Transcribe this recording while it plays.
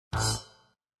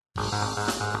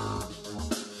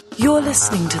You're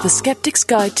listening to the Skeptics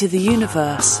Guide to the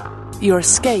Universe, your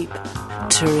escape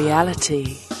to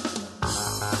reality.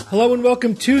 Hello and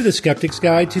welcome to the Skeptics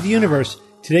Guide to the Universe.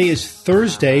 Today is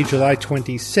Thursday, July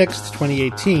 26th,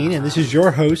 2018, and this is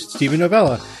your host, Stephen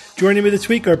Novella. Joining me this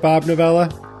week are Bob Novella.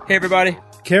 Hey, everybody.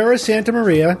 Kara Santa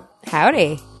Maria.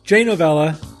 Howdy. Jay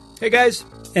Novella. Hey, guys.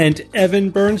 And Evan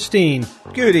Bernstein.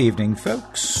 Good evening,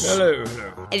 folks. Hello.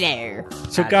 Hello.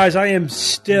 So, guys, I am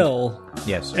still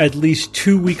at least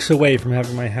 2 weeks away from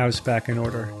having my house back in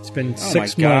order. It's been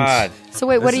 6 months. So,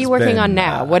 wait, what are you working on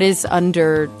now? What is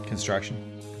under construction?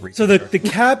 So the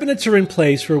cabinets are in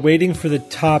place. We're waiting for the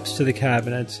tops to the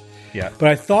cabinets. Yeah. But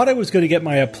I thought I was going to get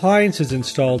my appliances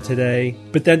installed today,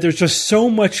 but then there's just so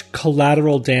much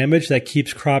collateral damage that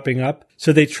keeps cropping up.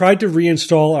 So they tried to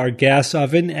reinstall our gas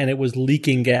oven, and it was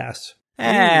leaking gas.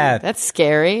 That's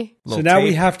scary. So now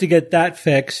we have to get that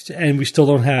fixed, and we still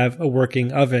don't have a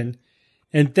working oven.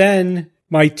 And then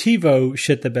my TiVo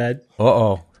shit the bed.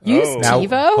 Uh-oh. Use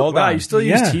TiVo? Hold on. You still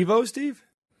use Yeah. TiVo, Steve?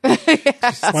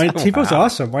 TiVo's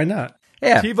awesome. Why not?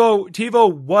 Yeah.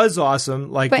 TiVo was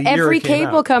awesome. Like But the year every it came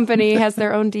cable out. company has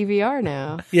their own DVR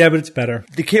now. Yeah, but it's better.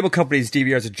 The cable company's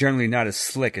DVRs are generally not as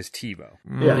slick as TiVo.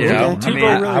 Yeah, You know? TiVo I mean,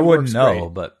 really I wouldn't works know,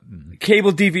 great. but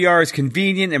Cable DVR is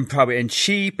convenient and probably and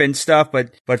cheap and stuff,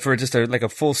 but for just a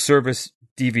full service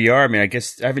DVR, I mean, I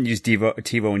guess I haven't used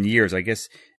TiVo in years. I guess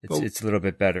it's a little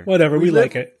bit better. Whatever, we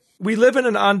like it. We live in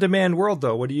an on-demand world,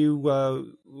 though. What do you?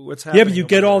 What's happening? Yeah, but you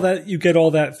get all that. You get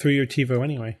all that through your TiVo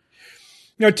anyway.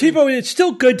 You know, TiVo. It's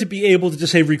still good to be able to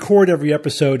just say record every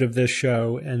episode of this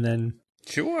show and then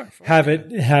Sure. have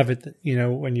it. You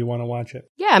know, when you want to watch it.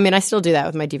 Yeah, I mean, I still do that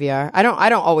with my DVR. I don't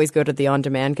always go to the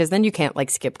on-demand because then you can't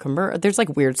like skip There's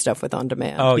like weird stuff with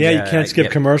on-demand. oh Yeah, you can't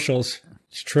skip commercials.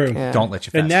 It's true. Yeah. Don't let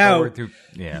you fast And now- forward through.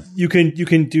 Yeah. You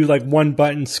can do like one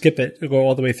button, skip it, go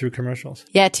all the way through commercials.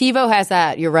 Yeah, TiVo has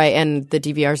that. You're right, and the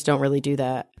DVRs don't really do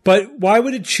that. But why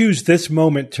would it choose this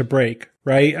moment to break?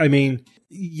 Right? I mean,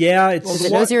 yeah, it's. Because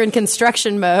it knows you're in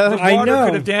construction mode. I Water know.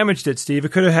 could have damaged it, Steve.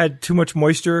 It could have had too much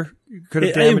moisture. It could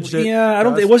have damaged it. Yeah, I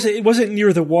don't. It wasn't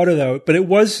near the water though. But it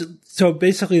was. So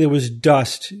basically, there was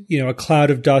dust. You know, a cloud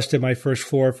of dust in my first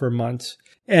floor for months.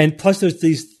 And plus, there's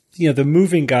these. You know, the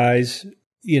moving guys.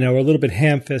 You know, are a little bit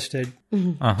ham-fisted. To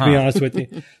be honest with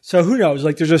you. So who knows?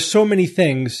 Like, there's just so many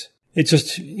things. It's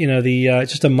just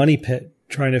it's just a money pit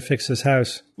trying to fix this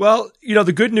house. Well,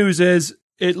 the good news is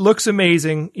it looks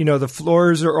amazing. The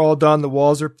floors are all done. The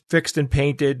walls are fixed and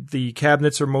painted. The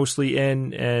cabinets are mostly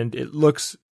in, and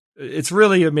it's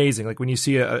really amazing. Like when you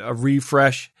see a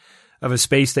refresh of a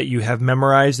space that you have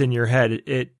memorized in your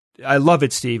head, I love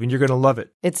it, Steve, and you're going to love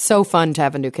it. It's so fun to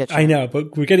have a new kitchen. I know,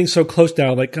 but we're getting so close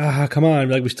now. Like, come on.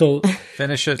 Like, we still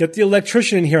Finish it. get the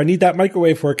electrician in here. I need that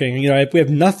microwave working. We have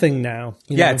nothing now.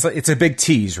 you Yeah, know? it's a big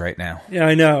tease right now. Yeah,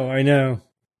 I know.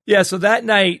 Yeah, so that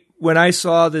night when I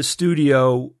saw the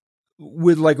studio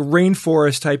with like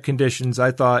rainforest type conditions,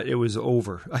 I thought it was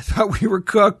over. I thought we were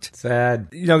cooked. Sad.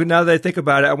 Now that I think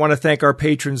about it, I want to thank our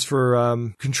patrons for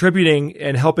contributing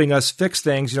and helping us fix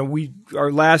things.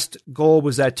 Our last goal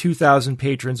was at 2,000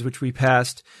 patrons, which we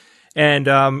passed. And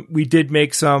we did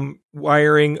make some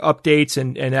wiring updates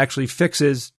and actually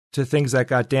fixes to things that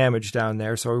got damaged down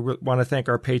there. So we want to thank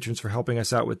our patrons for helping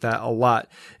us out with that a lot.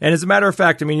 And as a matter of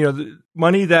fact, I mean, the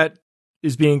money that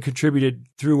is being contributed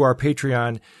through our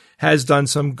Patreon has done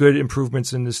some good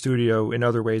improvements in the studio in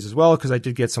other ways as well, because I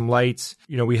did get some lights.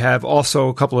 We have also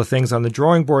a couple of things on the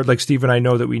drawing board. Like Steve and I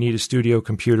know that we need a studio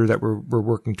computer that we're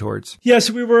working towards. Yeah,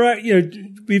 so we were,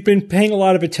 we've been paying a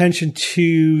lot of attention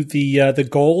to the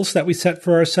goals that we set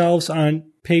for ourselves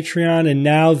on Patreon. And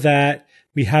now that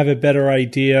we have a better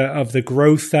idea of the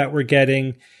growth that we're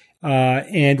getting,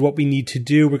 and what we need to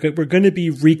do, we're going to be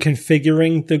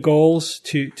reconfiguring the goals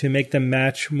to make them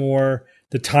match more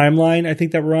the timeline, I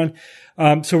think, that we're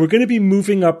on. So we're going to be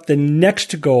moving up the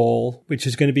next goal, which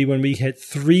is going to be when we hit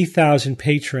 3,000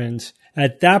 patrons.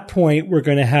 At that point, we're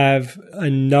going to have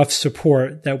enough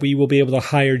support that we will be able to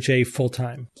hire Jay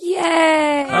full-time.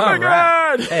 Yay! Oh my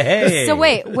God! Hey. So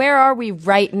wait, where are we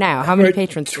right now? How many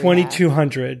patrons do we have?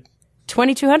 2,200.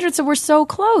 2,200, so we're so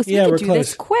close. Yeah, we we're can do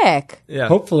this close. quick. Yeah.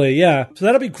 Hopefully, yeah. So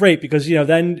that'll be great because,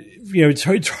 then,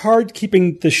 it's hard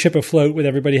keeping the ship afloat with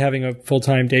everybody having a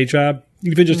full-time day job.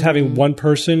 Even just having one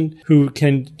person who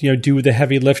can, do the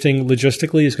heavy lifting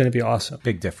logistically is going to be awesome.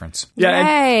 Big difference.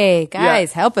 Yeah, Yay,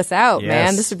 guys, help us out, man.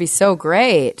 Yes. This would be so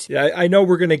great. Yeah, I know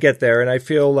we're going to get there, and I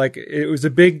feel like it was a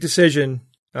big decision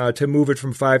to move it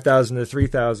from 5,000 to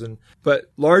 3,000.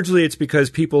 But largely it's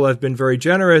because people have been very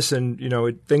generous and,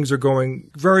 things are going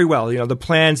very well. The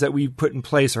plans that we put in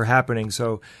place are happening.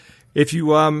 So if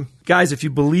you, guys, if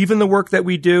you believe in the work that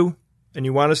we do, and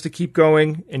you want us to keep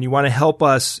going and you want to help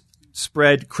us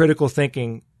spread critical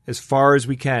thinking as far as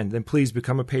we can, then please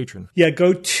become a patron. Yeah,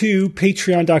 go to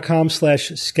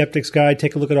patreon.com/Skeptics Guide.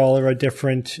 Take a look at all of our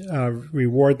different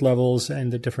reward levels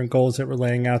and the different goals that we're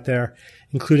laying out there,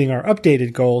 including our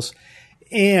updated goals.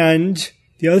 And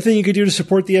the other thing you could do to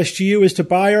support the SGU is to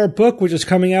buy our book, which is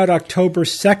coming out October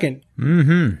 2nd.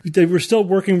 We're still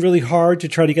working really hard to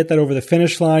try to get that over the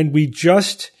finish line.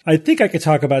 I think I could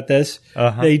talk about this.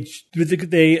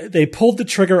 They pulled the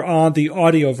trigger on the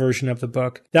audio version of the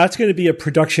book. That's going to be a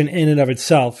production in and of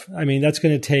itself. I mean, that's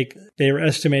going to take, they were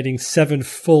estimating 7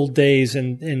 full days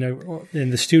in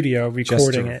the studio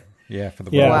recording it. Yeah, for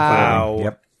the Yeah. Wow.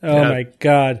 Yep. Oh my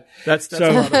God. That's a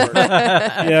lot of work.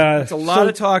 Yeah. It's a lot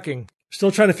of talking. Still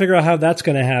trying to figure out how that's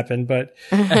going to happen, but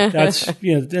that's,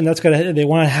 and that's going to, they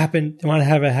want to have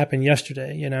it happen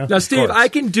yesterday, Now, Steve, I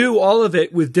can do all of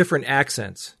it with different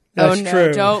accents. That's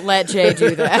true. Don't let Jay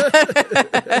do that.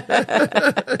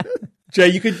 Jay,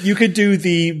 you could do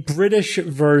the British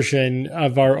version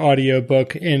of our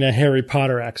audiobook in a Harry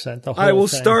Potter accent. The whole I will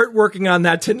thing. start working on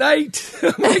that tonight.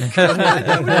 Oh my God,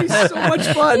 that would be so much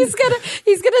fun. He's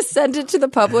gonna send it to the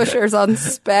publishers on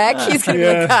spec. He's gonna be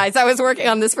like, guys, I was working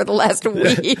on this for the last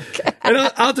week. And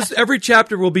I'll just, every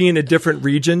chapter will be in a different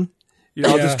region.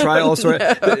 I'll just try all sorts.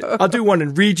 I'll do one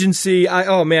in Regency.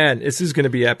 Oh man, this is going to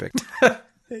be epic.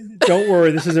 Don't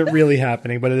worry, this isn't really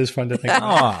happening, but it is fun to think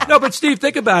about. No, but Steve,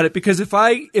 think about it, because if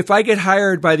I get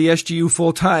hired by the SGU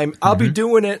full time, I'll be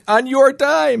doing it on your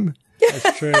dime.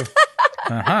 That's true.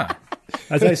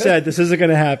 As I said, this isn't going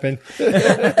to happen.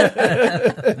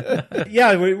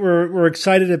 Yeah, we're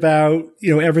excited about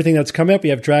everything that's coming up. We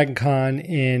have Dragon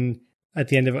Con at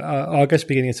the end of August,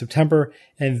 beginning of September.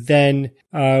 And then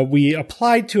we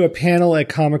applied to a panel at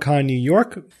Comic-Con New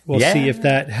York. We'll see if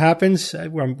that happens.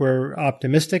 We're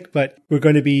optimistic, but we're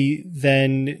going to be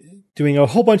then doing a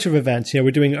whole bunch of events.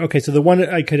 We're doing, so the one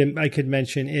I could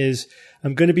mention is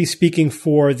I'm going to be speaking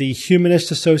for the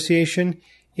Humanist Association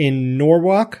in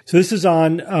Norwalk. So this is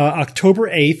on October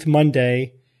 8th,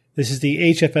 Monday. This is the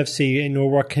HFFC in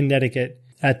Norwalk, Connecticut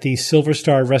at the Silver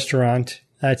Star Restaurant.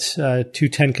 That's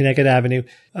 210 Connecticut Avenue.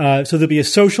 So there'll be a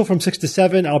social from 6 to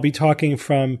 7. I'll be talking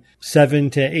from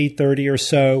 7 to 8:30 or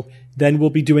so. Then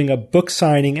we'll be doing a book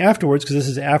signing afterwards, because this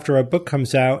is after our book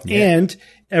comes out. Yeah. And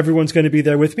everyone's going to be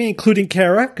there with me, including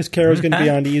Kara, because Kara's going to be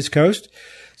on the East Coast.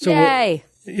 So Yay!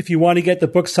 If you want to get the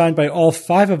book signed by all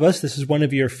 5 of us, this is one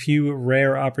of your few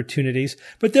rare opportunities.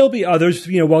 But there'll be others.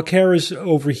 While Kara's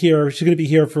over here, she's going to be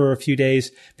here for a few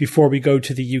days before we go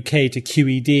to the UK to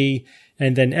QED,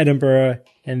 and then Edinburgh,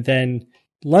 and then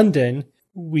London.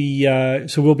 So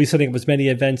we'll be setting up as many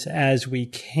events as we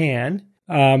can.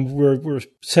 We're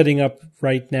setting up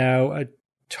right now a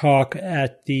talk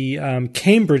at the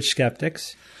Cambridge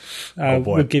Skeptics.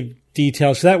 We'll give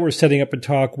details for that. We're setting up a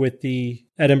talk with the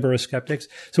Edinburgh Skeptics.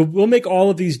 So we'll make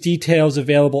all of these details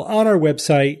available on our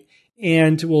website,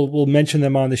 and we'll mention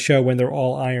them on the show when they're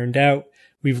all ironed out.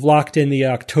 We've locked in the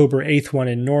October 8th one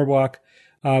in Norwalk.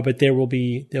 But there will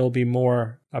be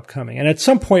more upcoming. And at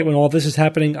some point when all this is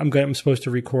happening, I'm supposed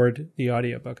to record the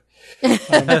audiobook.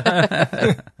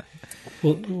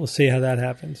 We'll see how that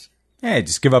happens. Yeah,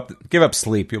 just give up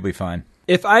sleep. You'll be fine.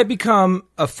 If I become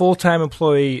a full-time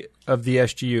employee of the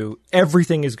SGU,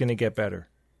 everything is going to get better.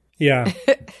 Yeah.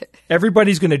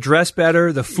 Everybody's going to dress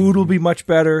better. The food will be much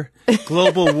better.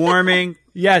 Global warming.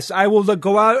 Yes, I will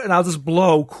go out and I'll just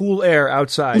blow cool air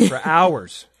outside for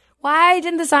hours. Why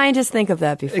didn't the scientists think of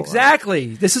that before?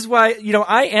 Exactly. This is why,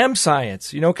 I am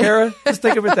science. Kara? Just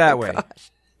think of it that way.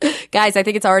 Guys, I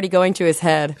think it's already going to his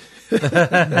head.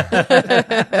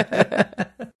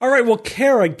 All right. Well,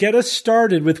 Kara, get us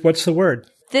started with what's the word?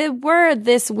 The word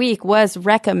this week was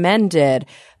recommended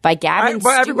by Gavin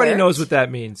Stewart. Everybody knows what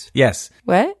that means. Yes.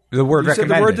 What? The word You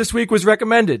recommended. said the word this week was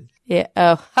recommended. Yeah.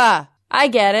 Oh, I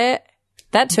get it.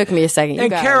 That took me a second.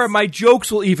 And Kara, my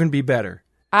jokes will even be better.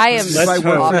 I am Let's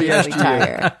hope. obviously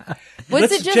tired.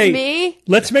 Was it just Jay, me?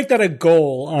 Let's make that a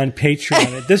goal on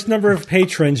Patreon. At this number of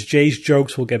patrons, Jay's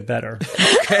jokes will get better.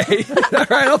 Okay. All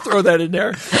right, I'll throw that in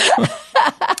there.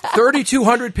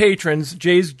 3,200 patrons,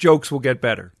 Jay's jokes will get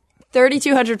better.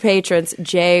 3,200 patrons,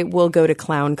 Jay will go to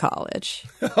clown college.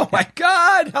 Oh, my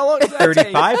God. How long does that take?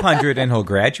 3,500 and he'll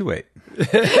graduate.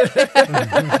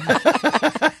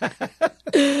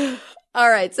 All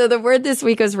right, so the word this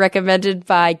week was recommended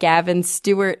by Gavin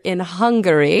Stewart in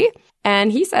Hungary,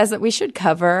 and he says that we should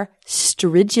cover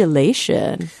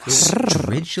stridulation.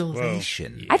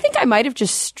 Stridulation. I think I might have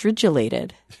just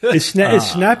stridulated. Is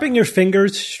snapping your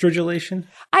fingers stridulation?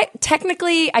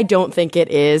 Technically, I don't think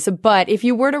it is, but if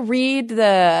you were to read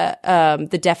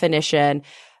the definition,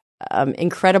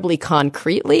 incredibly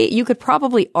concretely, you could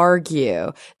probably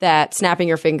argue that snapping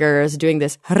your fingers, doing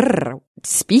this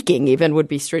speaking even would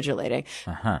be stridulating.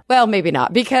 Well, maybe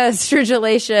not, because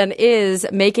stridulation is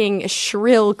making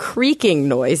shrill creaking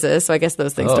noises. So I guess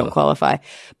those things don't qualify,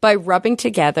 by rubbing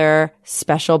together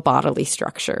special bodily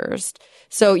structures.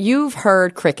 So you've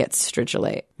heard crickets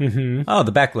stridulate. Oh,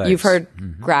 the back legs. You've heard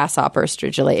grasshoppers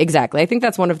stridulate. Exactly. I think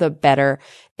that's one of the better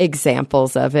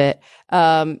examples of it.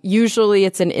 Usually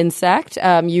it's an insect.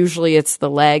 Usually it's the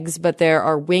legs, but there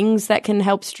are wings that can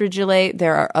help stridulate.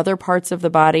 There are other parts of the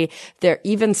body. There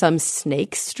even some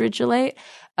snakes stridulate.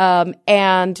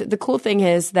 And the cool thing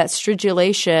is that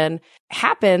stridulation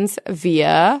happens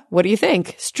via, what do you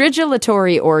think?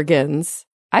 Stridulatory organs.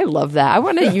 I love that. I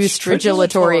want to use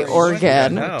stridulatory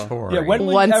organ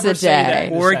once a day.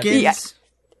 Organs? Yeah.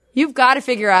 You've got to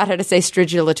figure out how to say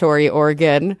stridulatory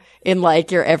organ in like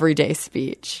your everyday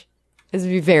speech. This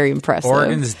would be very impressive.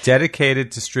 Organs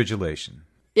dedicated to stridulation.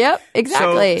 Yep,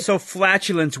 exactly. So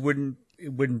flatulence wouldn't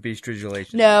be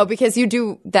stridulation. No, because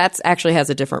that's actually has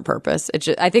a different purpose.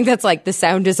 I think that's like the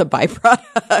sound is a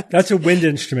byproduct. That's a wind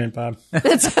instrument, Bob.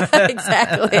 That's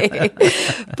exactly.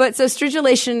 But so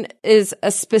stridulation is a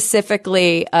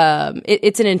specifically,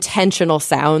 it's an intentional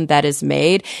sound that is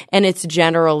made, and it's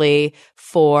generally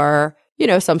for,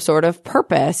 some sort of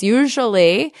purpose.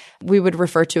 Usually we would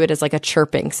refer to it as like a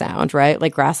chirping sound, right?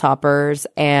 Like grasshoppers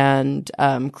and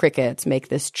crickets make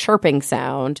this chirping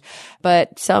sound,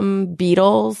 but some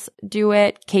beetles do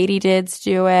it. Katydids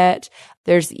do it.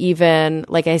 There's even,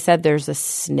 like I said, there's a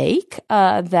snake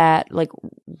that like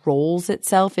rolls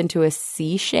itself into a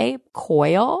C-shape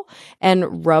coil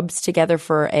and rubs together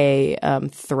for a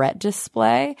threat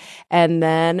display. And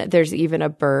then there's even a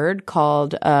bird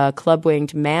called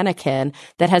club-winged manakin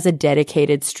that has a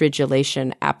dedicated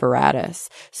stridulation apparatus.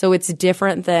 So it's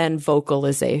different than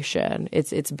vocalization.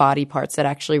 It's body parts that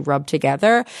actually rub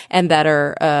together and that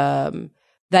are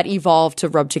that evolved to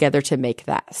rub together to make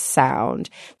that sound.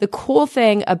 The cool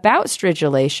thing about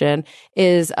stridulation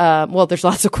is, there's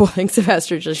lots of cool things about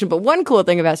stridulation, but one cool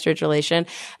thing about stridulation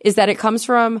is that it comes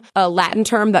from a Latin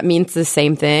term that means the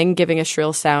same thing, giving a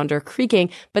shrill sound or creaking,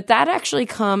 but that actually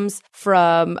comes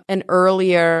from an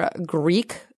earlier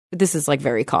Greek. This is like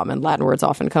very common. Latin words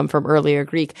often come from earlier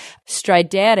Greek.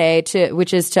 Stridere,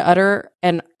 which is to utter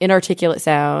an inarticulate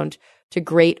sound, to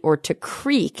grate or to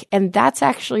creak. And that's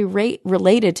actually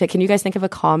related to, can you guys think of a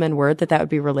common word that would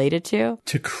be related to?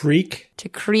 To creak? To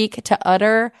creak, to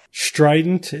utter.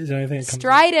 Strident? Is there anything?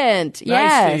 Strident,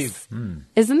 yes. Nice,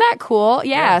 Isn't that cool?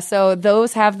 Yeah, so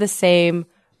those have the same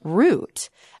root.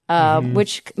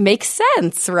 Which makes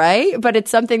sense, right? But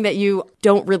it's something that you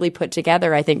don't really put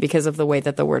together, I think, because of the way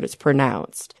that the word is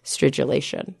pronounced.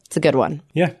 Stridulation. It's a good one.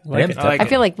 Yeah, I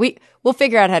feel like we'll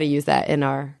figure out how to use that in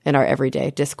our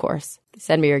everyday discourse.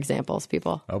 Send me your examples,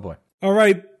 people. Oh boy. All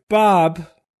right, Bob,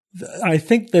 I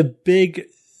think the big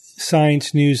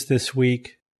science news this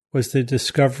week was the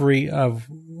discovery of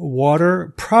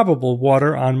probable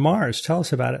water on Mars. Tell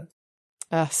us about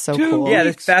it. So cool. Yeah,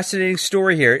 that's a fascinating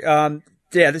story here.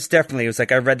 This definitely was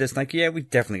like, I read this and like, yeah, we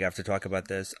definitely have to talk about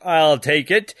this. I'll take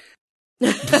it.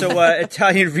 So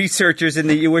Italian researchers in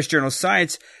the U.S. journal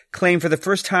Science claim for the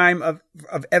first time of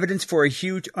evidence for a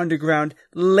huge underground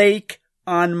lake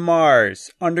on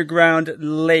Mars. Underground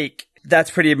lake.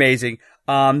 That's pretty amazing.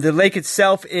 The lake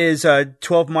itself is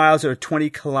 12 miles or 20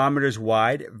 kilometers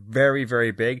wide. Very,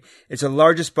 very big. It's the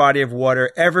largest body of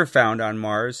water ever found on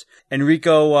Mars.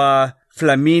 Enrico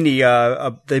Flamini,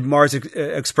 the Mars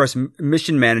Express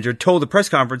mission manager, told the press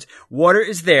conference, "Water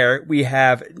is there. We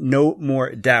have no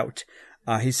more doubt."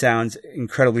 He sounds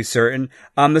incredibly certain.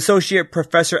 Associate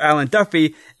Professor Alan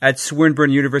Duffy at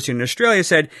Swinburne University in Australia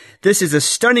said, "This is a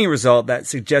stunning result that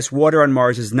suggests water on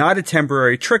Mars is not a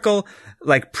temporary trickle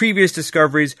like previous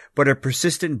discoveries, but a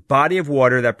persistent body of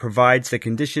water that provides the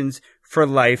conditions for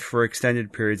life for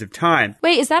extended periods of time."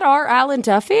 Wait, is that our Alan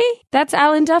Duffy? That's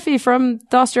Alan Duffy from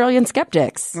the Australian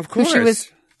Skeptics. Of course.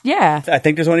 Yeah. I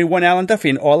think there's only one Alan Duffy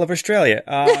in all of Australia.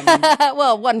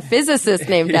 Well, one physicist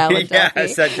named Alan Duffy.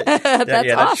 Yes, That's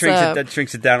awesome. That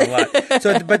shrinks it down a lot.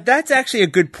 So, but that's actually a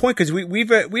good point because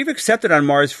we've accepted on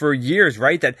Mars for years,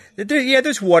 right? That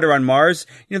there's water on Mars.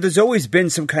 There's always been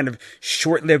some kind of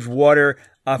short-lived water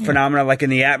phenomena, like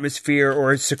in the atmosphere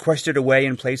or sequestered away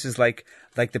in places like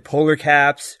the polar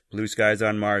caps, blue skies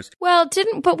on Mars. Well,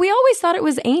 but we always thought it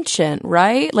was ancient,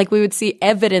 right? Like we would see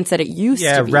evidence that it used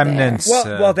to be remnants.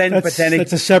 there.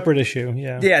 That's a separate issue.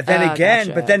 Yeah. Yeah.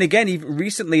 Gotcha. But then again, even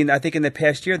recently, I think in the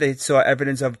past year, they saw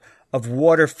evidence of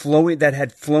water flowing that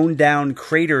had flown down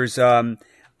craters,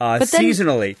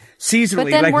 seasonally,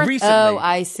 like recently. Oh,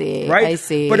 I see. Right? I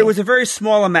see. But it was a very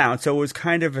small amount, so it was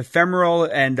kind of ephemeral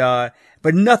and,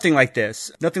 but nothing like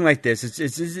this. Nothing like this.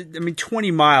 It's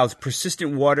 20 miles,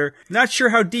 persistent water. Not sure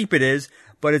how deep it is,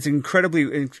 but it's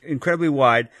incredibly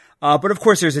wide. But of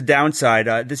course, there's a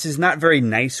downside. This is not very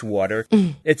nice water.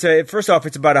 It's first off,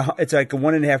 it's like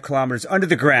 1.5 kilometers under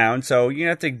the ground, so you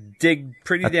have to dig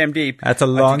pretty damn deep. That's a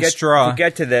long straw to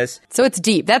get to this. So it's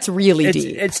deep. That's really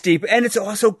deep. It's deep, and it's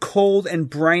also cold and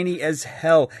briny as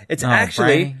hell. It's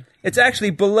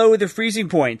actually below the freezing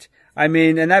point. I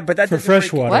mean, but that for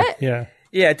fresh water. What? Yeah.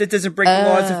 Yeah, that doesn't break the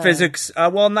laws of physics.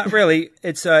 Well, not really.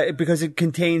 It's because it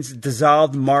contains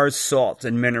dissolved Mars salts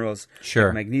and minerals. Sure.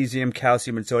 Like magnesium,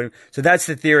 calcium, and sodium. So that's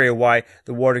the theory of why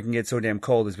the water can get so damn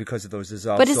cold is because of those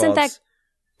dissolved salts. But isn't that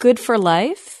good for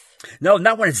life? No,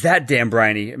 not when it's that damn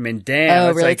briny. I mean, damn.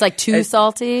 Oh, really? It's like too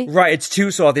salty? Right, it's too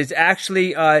salty. It's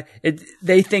actually,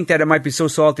 they think that it might be so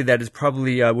salty that it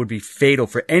probably would be fatal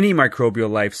for any microbial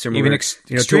life, similar even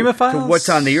extremophiles? to what's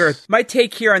on the Earth. My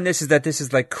take here on this is that this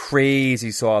is like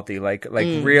crazy salty, like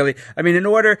really. I mean,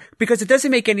 because it doesn't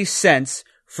make any sense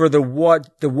for the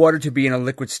water to be in a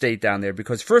liquid state down there,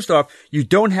 because first off, you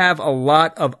don't have a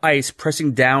lot of ice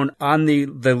pressing down on the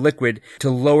liquid to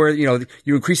lower, you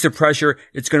increase the pressure,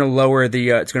 it's going to lower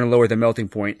the melting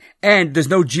point. And there's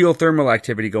no geothermal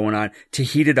activity going on to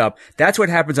heat it up. That's what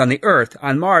happens on the Earth.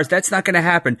 On Mars, that's not going to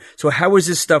happen. So how is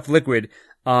this stuff liquid?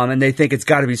 And they think it's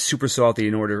got to be super salty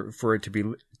in order for it to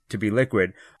be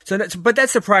liquid. So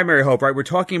that's the primary hope, right? We're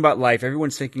talking about life.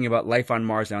 Everyone's thinking about life on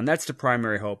Mars now, and that's the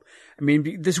primary hope. I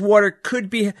mean, this water could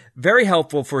be very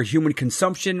helpful for human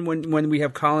consumption when we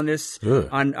have colonists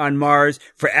on Mars,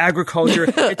 for agriculture.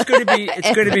 It's going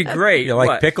to be great. You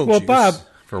like pickle juice Bob,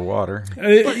 for water.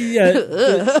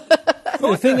 The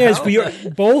thing is,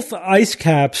 both ice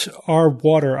caps are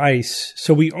water ice,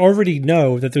 so we already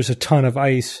know that there's a ton of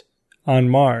ice on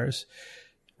Mars.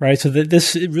 Right, so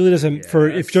this really doesn't.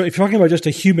 If you're talking about just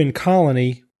a human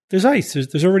colony, there's ice.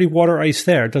 There's already water ice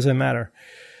there. It doesn't matter.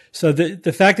 So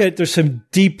the fact that there's some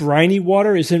deep briny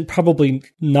water isn't probably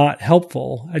not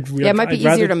helpful. It might be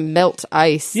easier to melt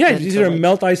ice. Yeah, it's easier to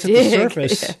melt ice at the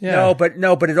surface. Yeah.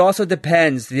 No, but it also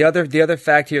depends. The other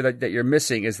fact here that you're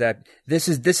missing is that this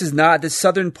is not the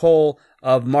southern pole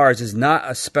of Mars is not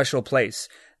a special place.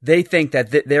 They think that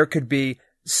there could be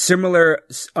similar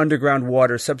underground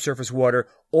water, subsurface water,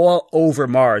 all over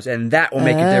Mars, and that will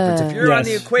make a difference. If you're on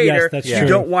the equator, you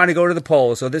don't want to go to the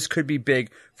poles, so this could be big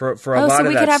for a lot of that stuff. So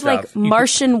we could have like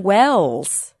Martian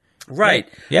wells. Right.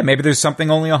 Yeah, maybe there's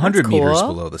something only 100 meters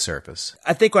below the surface.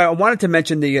 I think I wanted to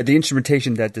mention the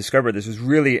instrumentation that discovered this. It was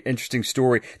really an interesting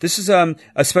story. This is a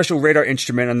special radar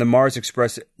instrument on the Mars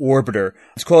Express orbiter.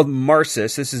 It's called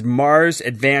MARSIS. This is Mars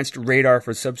Advanced Radar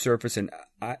for Subsurface and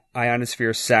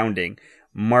Ionosphere Sounding.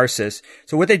 MARSIS.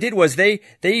 So what they did was they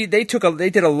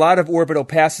did a lot of orbital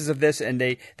passes of this, and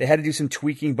they had to do some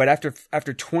tweaking, but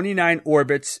after 29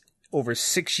 orbits over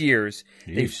 6 years,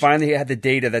 they finally had the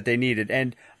data that they needed.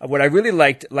 And what I really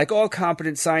liked, like all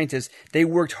competent scientists, they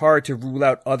worked hard to rule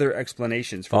out other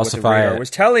explanations for what the radar was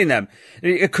telling them.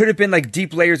 It could have been like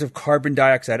deep layers of carbon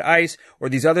dioxide ice or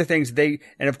these other things.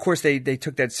 And of course they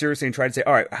took that seriously and tried to say,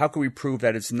 all right, how can we prove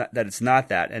that it's not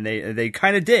that? And they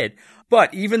kind of did.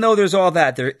 But even though there's all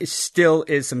that, there still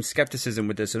is some skepticism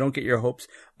with this. So don't get your hopes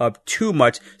up too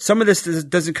much. Some of this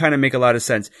doesn't kind of make a lot of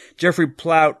sense. Jeffrey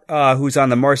Plout, who's on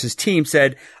the MARSIS team,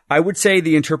 said, I would say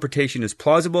the interpretation is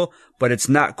plausible, but it's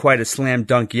not quite a slam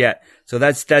dunk yet. So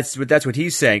that's what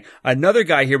he's saying. Another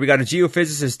guy here, we got a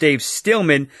geophysicist, Dave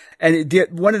Stillman, and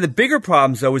one of the bigger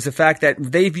problems though is the fact that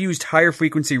they've used higher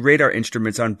frequency radar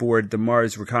instruments on board the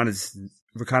Mars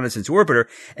reconnaissance orbiter,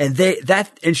 and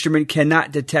that instrument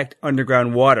cannot detect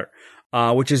underground water.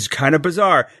 Which is kind of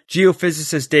bizarre.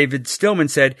 Geophysicist David Stillman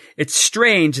said, it's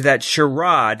strange that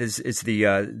Sherrod is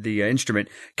the instrument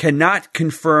cannot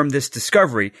confirm this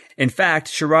discovery. In fact,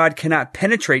 Sherrod cannot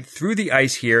penetrate through the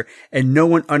ice here, and no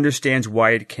one understands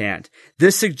why it can't.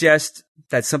 This suggests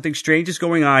that something strange is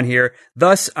going on here.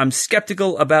 Thus, I'm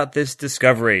skeptical about this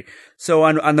discovery. So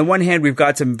on the one hand, we've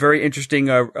got some very interesting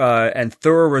and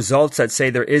thorough results that say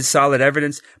there is solid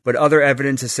evidence, but other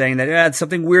evidence is saying that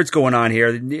something weird's going on here.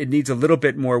 It needs a little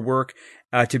bit more work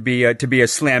to be a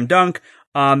slam dunk.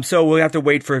 So we'll have to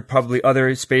wait for probably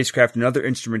other spacecraft and other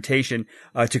instrumentation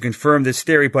to confirm this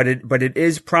theory. But it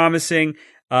is promising.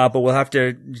 But we'll have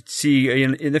to see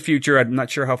in the future. I'm not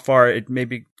sure how far it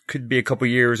maybe could be a couple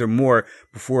years or more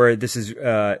before this is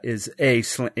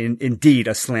indeed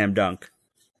a slam dunk.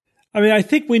 I mean, I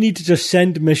think we need to just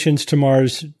send missions to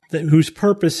Mars whose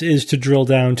purpose is to drill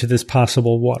down to this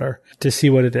possible water to see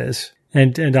what it is,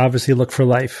 and obviously look for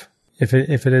life. if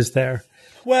it is there.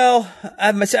 Well,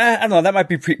 I don't know. That might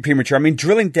be premature. I mean,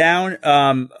 drilling down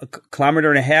a kilometer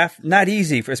and a half, not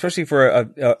easy, especially for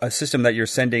a system that you're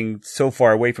sending so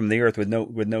far away from the Earth with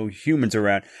no humans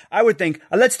around. I would think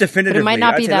let's definitively. But it might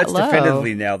not be that low. Let's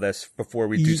definitively nail this before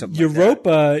we do something.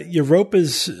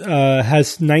 Europa's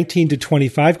has 19 to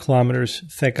 25 kilometers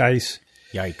thick ice.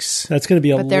 Yikes! That's going to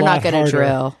be a lot. But they're not going to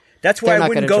drill. That's why I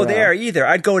wouldn't go there either.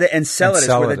 I'd go to Enceladus,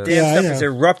 where the damn stuff is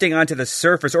erupting onto the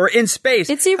surface or in space.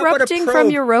 It's erupting from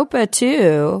Europa,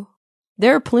 too.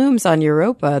 There are plumes on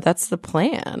Europa. That's the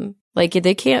plan. Like,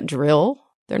 they can't drill.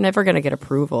 They're never going to get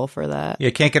approval for that.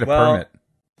 You can't get a permit.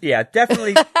 Yeah,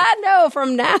 definitely. No,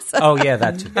 from NASA. Oh, yeah,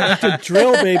 that too.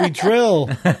 Drill, baby, drill.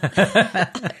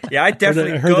 Yeah, I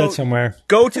definitely heard that somewhere.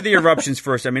 Go to the eruptions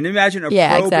first. I mean, imagine a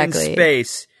probe in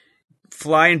space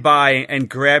flying by and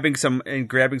grabbing some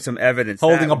evidence,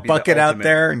 holding a bucket out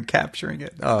there and capturing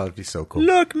it. Oh, it'd be so cool.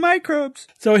 Look, microbes.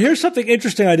 So here's something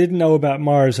interesting I didn't know about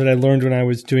Mars that I learned when I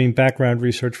was doing background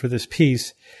research for this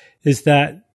piece, is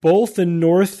that both the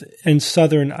north and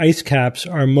southern ice caps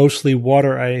are mostly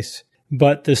water ice,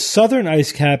 but the southern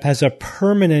ice cap has a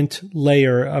permanent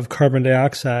layer of carbon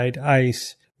dioxide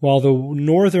ice, while the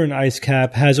northern ice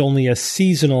cap has only a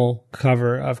seasonal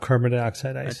cover of carbon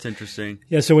dioxide ice. That's interesting.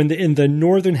 Yeah, so in the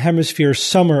northern hemisphere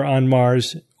summer on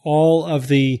Mars, all of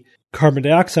the carbon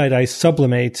dioxide ice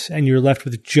sublimates and you're left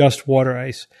with just water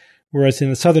ice. Whereas in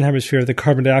the southern hemisphere, the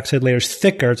carbon dioxide layer is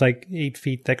thicker. It's like 8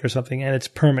 feet thick or something, and it's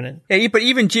permanent. Yeah, but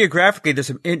even geographically,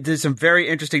 there's some very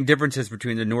interesting differences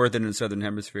between the northern and southern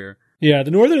hemisphere. Yeah,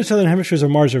 the northern and southern hemispheres of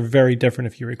Mars are very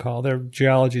different, if you recall. Their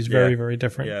geology is very, very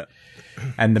different. Yeah.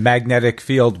 And the magnetic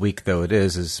field, weak though it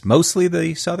is mostly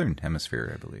the southern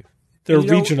hemisphere, I believe. They're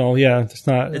regional, yeah. It's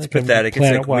not. It's pathetic.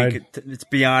 It's like weak. It's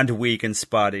beyond weak and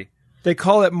spotty. They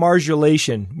call it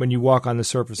Marsulation when you walk on the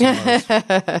surface of Mars.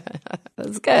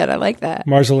 That's good. I like that.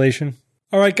 Marsulation.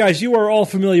 All right, guys, you are all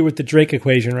familiar with the Drake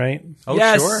equation, right? Oh,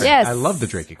 yes. Sure. Yes. I love the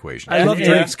Drake equation. I love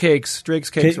Drake's cakes. Drake's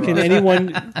cakes. Can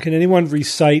anyone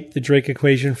recite the Drake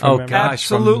equation from memory? Gosh,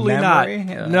 absolutely not.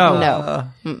 No.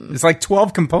 It's like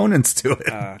 12 components to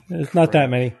it. It's not that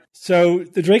many. So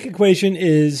the Drake equation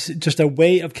is just a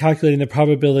way of calculating the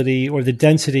probability or the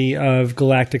density of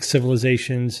galactic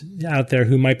civilizations out there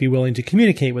who might be willing to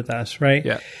communicate with us, right?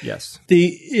 Yeah. Yes.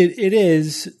 It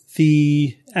is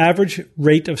the average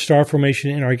rate of star formation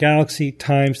in our galaxy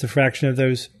times the fraction of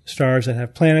those stars that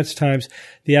have planets times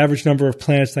the average number of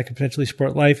planets that could potentially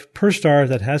support life per star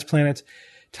that has planets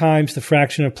times the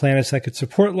fraction of planets that could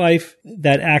support life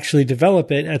that actually develop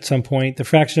it at some point, the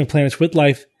fraction of planets with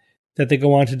life that they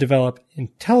go on to develop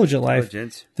intelligent life,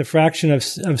 the fraction of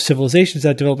civilizations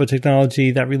that develop a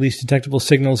technology that release detectable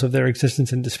signals of their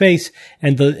existence into space,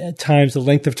 and the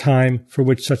length of time for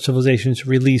which such civilizations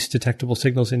release detectable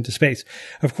signals into space.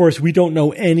 Of course, we don't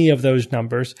know any of those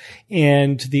numbers,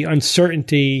 and the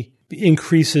uncertainty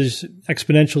increases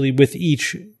exponentially with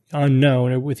each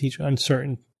unknown or with each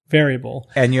uncertain variable.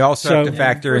 And you also have to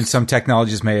factor in some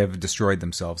technologies may have destroyed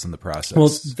themselves in the process. Well,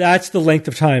 that's the length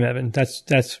of time, Evan. That's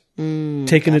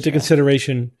taken into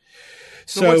consideration.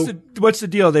 So what's the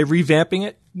deal? Are they revamping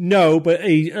it? No, but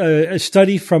a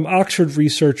study from Oxford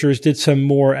researchers did some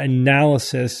more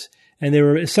analysis, and they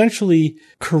were essentially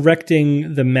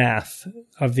correcting the math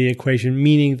of the equation,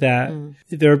 meaning that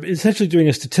they're essentially doing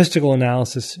a statistical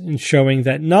analysis and showing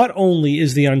that not only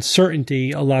is the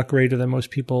uncertainty a lot greater than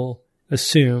most people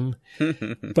assume,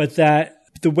 but that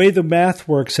the way the math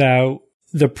works out,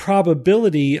 the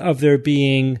probability of there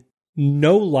being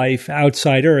no life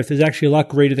outside Earth is actually a lot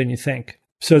greater than you think.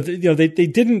 So, they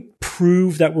didn't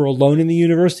prove that we're alone in the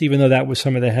universe, even though that was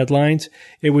some of the headlines.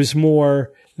 It was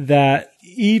more that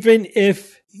even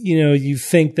if, you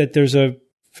think that there's a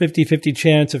 50-50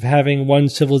 chance of having one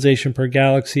civilization per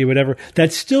galaxy or whatever,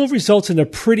 that still results in a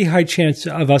pretty high chance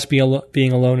of us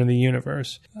being alone in the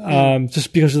universe,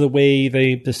 just because of the way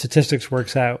the statistics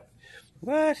works out.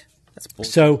 What? That's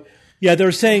bullshit. So, yeah,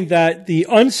 they're saying that the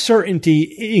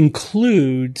uncertainty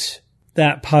includes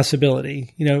that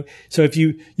possibility. So if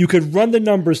you could run the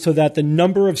numbers so that the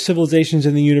number of civilizations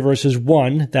in the universe is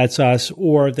 1, that's us,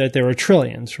 or that there are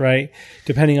trillions, right?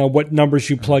 Depending on what numbers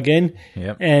you plug in.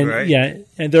 Yep. And right.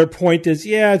 And their point is,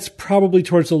 it's probably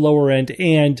towards the lower end.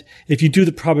 And if you do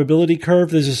the probability curve,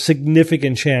 there's a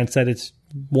significant chance that it's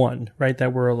 1, right?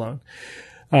 That we're alone.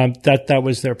 That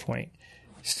was their point.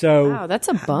 So wow, that's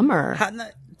a bummer.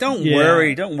 Don't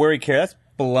worry, Kara. That's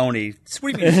baloney.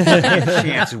 What do you mean?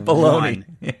 Chance of baloney.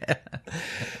 Yeah.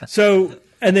 So,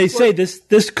 and they say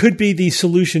this could be the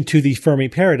solution to the Fermi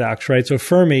paradox, right? So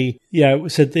Fermi,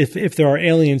 said if there are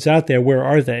aliens out there, where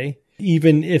are they?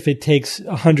 Even if it takes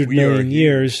 100 million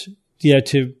years,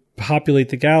 to populate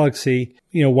the galaxy.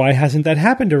 Why hasn't that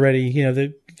happened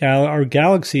already? Our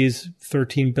galaxy is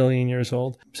 13 billion years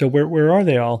old. So where are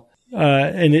they all?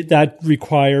 That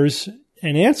requires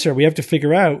an answer. We have to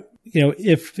figure out,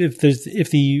 if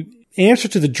the answer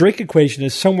to the Drake equation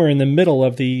is somewhere in the middle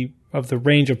of the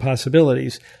range of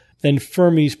possibilities, then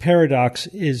Fermi's paradox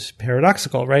is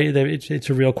paradoxical, right? It's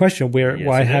a real question.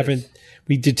 Why haven't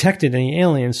we detected any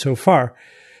aliens so far?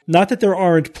 Not that there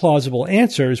aren't plausible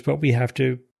answers, but we have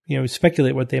to,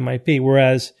 speculate what they might be.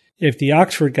 Whereas if the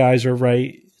Oxford guys are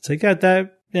right, it's like,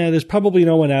 there's probably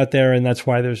no one out there, and that's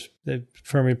why there's the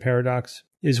Fermi paradox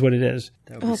is what it is.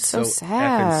 It's so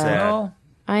sad.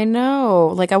 I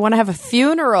know. Like, I want to have a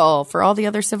funeral for all the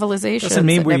other civilizations. Doesn't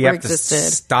mean we have existed. to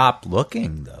stop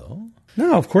looking, though.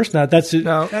 No, of course not. This is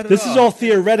all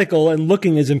theoretical, and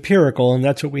looking is empirical, and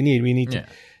that's what we need. We need to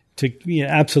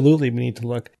absolutely, we need to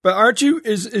look. But aren't you?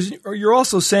 You're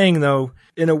also saying, though,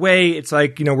 in a way, it's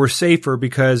like we're safer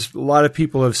because a lot of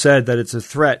people have said that it's a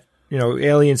threat.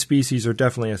 Alien species are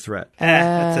definitely a threat.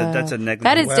 That's a negative.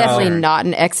 That is definitely not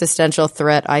an existential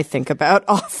threat I think about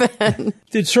often.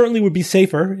 It certainly would be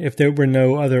safer if there were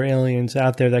no other aliens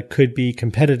out there that could be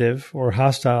competitive or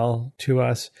hostile to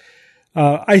us.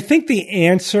 I think the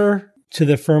answer to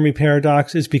the Fermi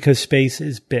paradox is because space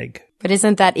is big. But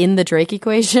isn't that in the Drake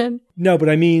equation? No, but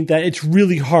I mean that it's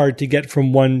really hard to get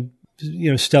from one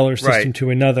stellar system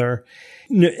to another.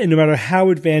 And no matter how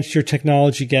advanced your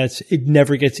technology gets, it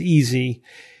never gets easy.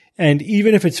 And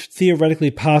even if it's theoretically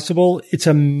possible, it's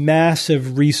a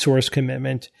massive resource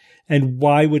commitment. And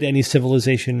why would any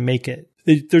civilization make it?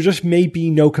 There just may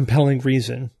be no compelling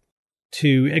reason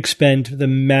to expend the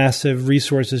massive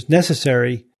resources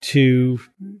necessary to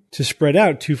spread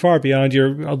out too far beyond your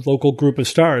local group of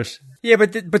stars. Yeah,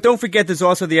 but don't forget, there's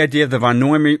also the idea of the von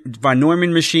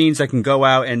Neumann machines that can go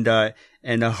out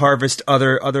and harvest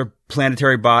other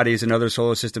planetary bodies and other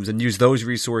solar systems and use those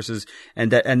resources,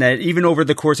 and that even over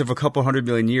the course of a couple 100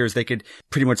 million years, they could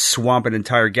pretty much swamp an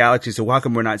entire galaxy. So how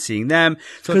come we're not seeing them?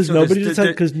 Because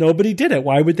nobody did it.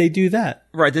 Why would they do that?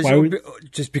 Right.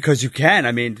 Just because you can.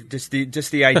 I mean, just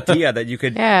the idea that you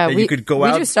could you could go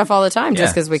out. We do stuff all the time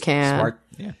just because we can. Smart.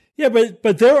 Yeah,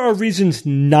 but there are reasons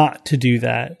not to do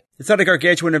that. It's not a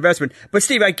gargantuan investment. But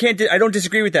Steve, I don't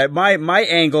disagree with that. My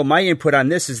angle, my input on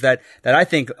this is that I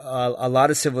think a lot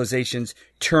of civilizations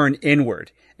turn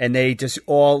inward and they just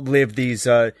all live these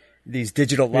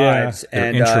digital lives,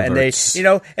 and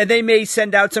they may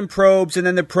send out some probes, and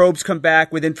then the probes come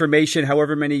back with information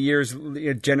however many years,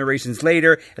 generations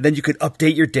later, and then you could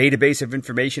update your database of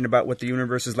information about what the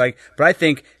universe is like. But I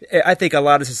think a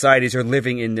lot of societies are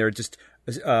living in their just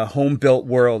home-built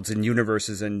worlds and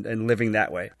universes and living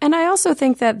that way. And I also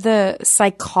think that the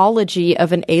psychology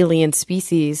of an alien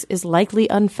species is likely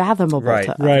unfathomable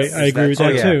to us. Right, I agree with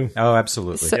that too. Oh,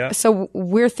 absolutely. So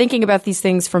we're thinking about these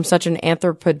things from such an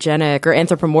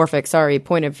anthropomorphic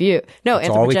point of view. No, That's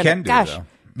anthropogenic. all we can do, though.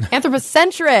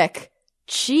 Anthropocentric.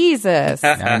 Jesus.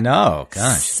 I know.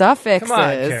 Gosh.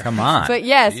 Suffixes. Come on. But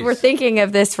yes, Jeez. we're thinking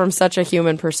of this from such a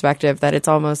human perspective that it's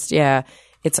almost,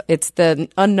 It's the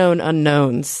unknown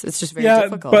unknowns. It's just very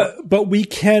difficult. But we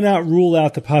cannot rule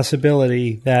out the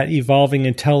possibility that evolving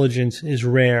intelligence is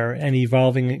rare and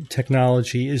evolving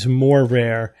technology is more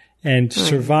rare, and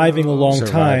surviving a long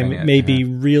time may be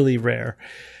really rare.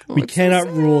 We cannot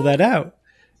rule that out.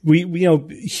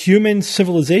 Human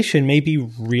civilization may be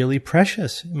really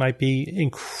precious. It might be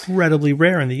incredibly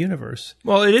rare in the universe.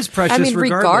 Well, it is precious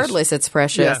regardless it's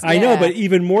precious. Yeah. I know, but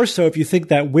even more so if you think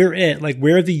that we're it, like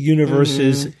we're the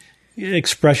universe's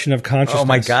expression of consciousness. Oh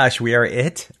my gosh, we are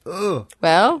it?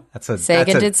 Well,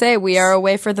 Sagan did say we are a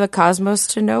way for the cosmos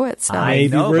to know itself. I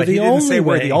know, we're but the he didn't only say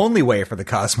we're way. the only way for the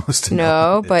cosmos to know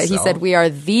No, but he itself. said we are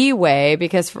the way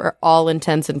because for all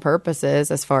intents and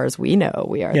purposes, as far as we know,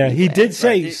 we are the way. He did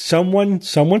say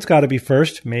someone's got to be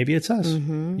first. Maybe it's us.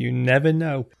 You never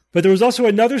know. But there was also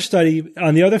another study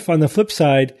on the flip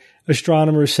side.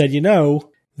 Astronomers said,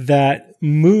 that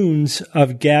moons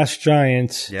of gas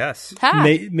giants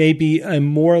may be a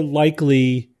more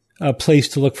likely place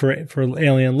to look for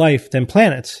alien life than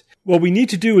planets. What we need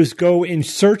to do is go in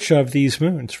search of these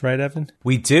moons, right, Evan?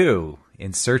 We do.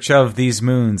 In search of these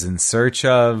moons, in search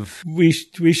of... We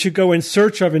should go in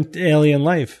search of alien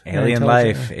life. Alien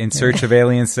life, in search of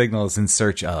alien signals, in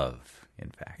search of,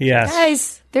 in fact. Yes.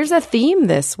 Guys, there's a theme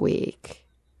this week.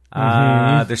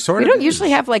 There's sort We of... don't usually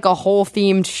have like a whole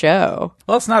themed show.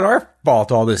 Well, it's not our fault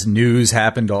all this news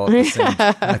happened all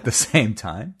at the same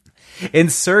time. In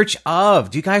search of...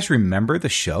 Do you guys remember the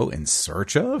show In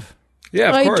Search of?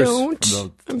 Yeah, of course. I don't.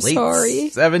 The I'm late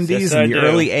sorry. 70s Yes, and I the do.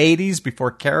 early 80s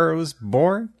before Kara was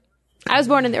born? I was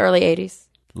born in the early 80s.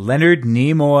 Leonard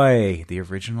Nimoy, the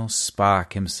original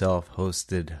Spock himself,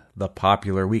 hosted the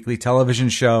popular weekly television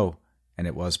show, and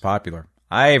it was popular.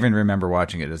 I even remember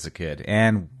watching it as a kid,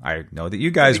 and I know that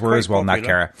you guys were as well, not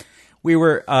Kara. We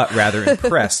were rather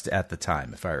impressed at the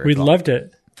time, if I recall. We loved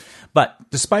it. But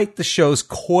despite the show's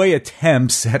coy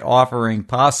attempts at offering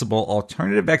possible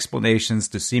alternative explanations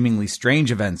to seemingly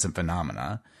strange events and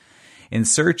phenomena, In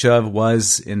Search Of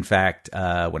was, in fact,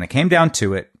 when it came down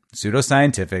to it,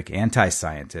 pseudoscientific,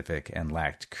 anti-scientific, and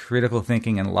lacked critical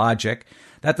thinking and logic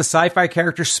that the sci-fi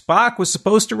character Spock was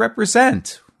supposed to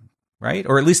represent, right?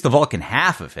 Or at least the Vulcan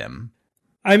half of him.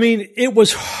 I mean, it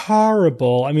was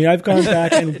horrible. I mean, I've gone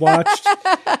back and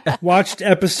watched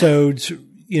episodes,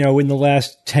 you know, in the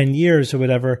last 10 years or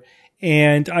whatever,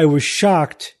 and I was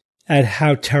shocked at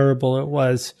how terrible it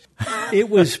was. It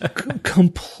was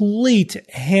complete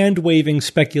hand-waving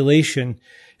speculation.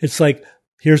 It's like,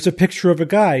 here's a picture of a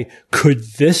guy. Could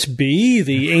this be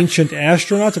the ancient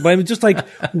astronauts? I mean, just like,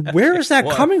 where is that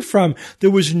coming from? There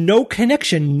was no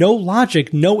connection, no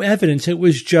logic, no evidence. It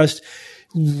was just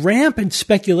rampant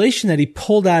speculation that he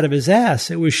pulled out of his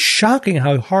ass. It was shocking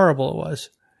how horrible it was.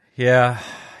 Yeah,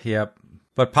 yep.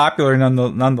 But popular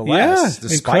nonetheless,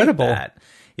 despite incredible. that.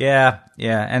 Yeah,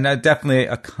 and definitely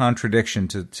a contradiction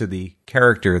to the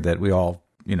character that we all,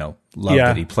 you know, love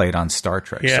that he played on Star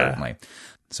Trek, certainly.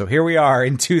 So here we are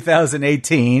in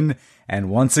 2018, and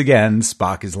once again,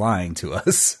 Spock is lying to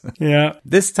us. Yeah.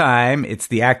 This time, it's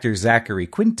the actor Zachary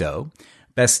Quinto,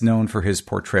 best known for his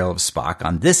portrayal of Spock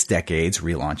on this decade's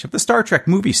relaunch of the Star Trek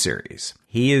movie series.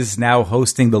 He is now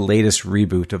hosting the latest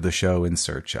reboot of the show In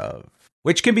Search Of,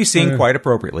 which can be seen quite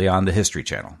appropriately on the History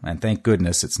Channel, and thank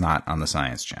goodness it's not on the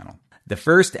Science Channel. The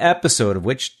first episode of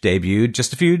which debuted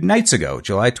just a few nights ago,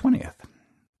 July 20th.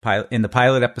 In the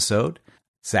pilot episode,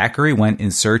 Zachary went in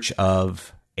search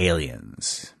of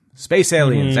aliens. Space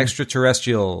aliens,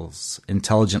 extraterrestrials,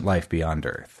 intelligent life beyond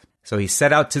Earth. So he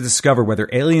set out to discover whether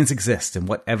aliens exist and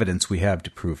what evidence we have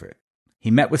to prove it.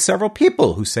 He met with several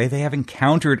people who say they have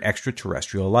encountered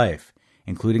extraterrestrial life,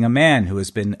 including a man who has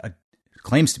been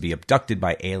claims to be abducted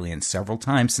by aliens several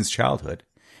times since childhood,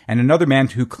 and another man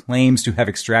who claims to have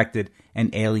extracted an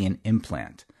alien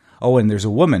implant. Oh, and there's a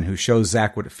woman who shows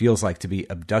Zach what it feels like to be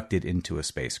abducted into a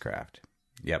spacecraft.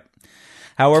 Yep.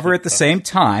 However, at the same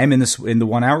time, in the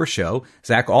 1 hour show,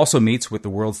 Zach also meets with the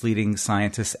world's leading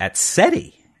scientists at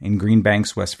SETI in Green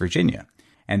Banks, West Virginia.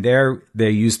 And there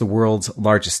they use the world's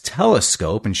largest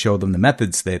telescope and show them the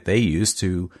methods that they use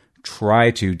to try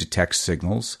to detect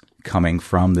signals coming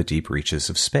from the deep reaches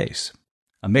of space.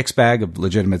 A mixed bag of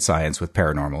legitimate science with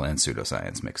paranormal and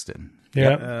pseudoscience mixed in.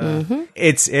 Yeah.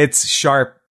 It's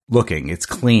sharp looking, it's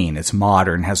clean, it's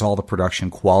modern, has all the production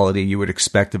quality you would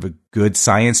expect of a good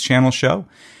Science Channel show.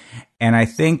 And I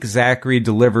think Zachary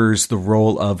delivers the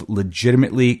role of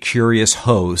legitimately curious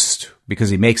host because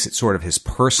he makes it sort of his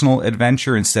personal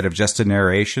adventure instead of just a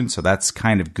narration. So that's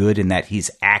kind of good in that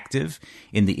he's active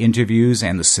in the interviews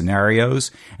and the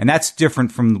scenarios. And that's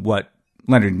different from what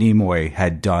Leonard Nimoy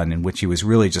had done, in which he was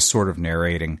really just sort of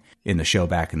narrating in the show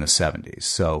back in the 70s.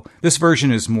 So this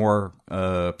version is more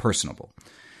personable.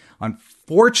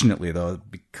 Unfortunately, though,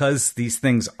 because these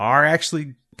things are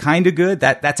actually kind of good,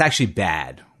 that's actually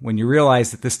bad. When you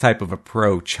realize that this type of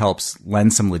approach helps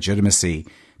lend some legitimacy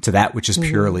to that which is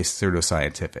purely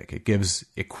pseudoscientific. It gives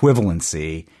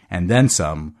equivalency and then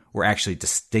some, where actually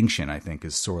distinction, I think,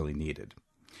 is sorely needed.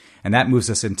 And that moves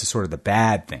us into sort of the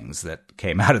bad things that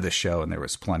came out of the show, and there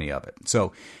was plenty of it.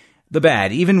 So the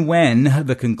bad, even when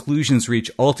the conclusions reached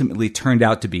ultimately turned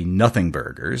out to be nothing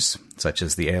burgers, such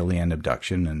as the alien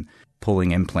abduction and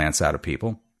pulling implants out of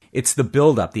people, it's the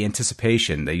build-up, the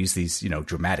anticipation. They use these,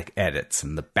 dramatic edits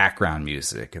and the background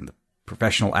music and the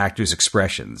professional actors'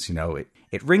 expressions.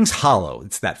 It rings hollow.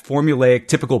 It's that formulaic,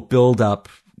 typical build-up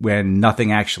when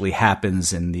nothing actually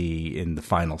happens in the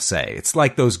final say. It's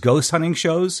like those ghost hunting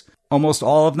shows. Almost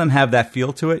all of them have that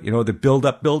feel to it. The build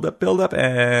up,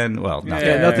 and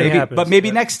nothing happens. But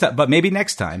maybe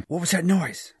next time. What was that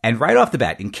noise? And right off the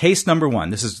bat, in case number one,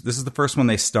 this is the first one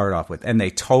they start off with, and they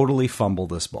totally fumble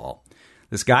this ball.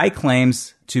 This guy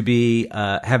claims to be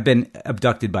have been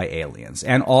abducted by aliens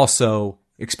and also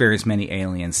experienced many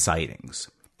alien sightings.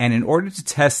 And in order to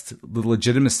test the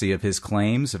legitimacy of his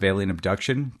claims of alien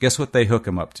abduction, guess what they hook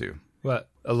him up to? What?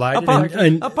 A lie a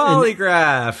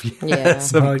polygraph.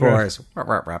 Yes, of course.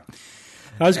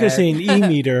 I was going to say an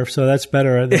e-meter, so that's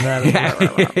better than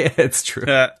that. It's true.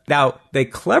 Now, they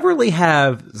cleverly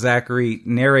have Zachary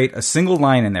narrate a single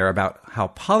line in there about how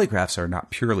polygraphs are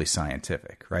not purely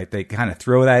scientific, right? They kind of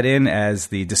throw that in as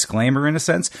the disclaimer in a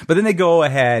sense, but then they go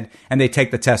ahead and they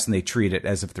take the test and they treat it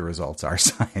as if the results are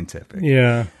scientific.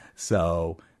 Yeah.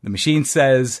 So the machine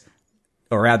says,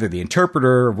 or rather the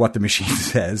interpreter of what the machine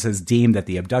says, has deemed that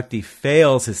the abductee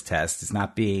fails his test, is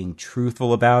not being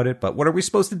truthful about it. But what are we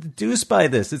supposed to deduce by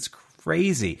this? It's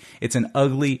crazy. It's an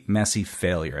ugly, messy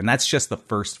failure. And that's just the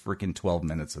first freaking 12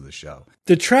 minutes of the show.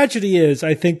 The tragedy is,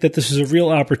 I think that this is a real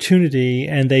opportunity,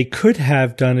 and they could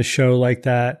have done a show like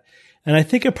that. And I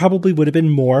think it probably would have been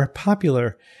more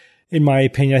popular, in my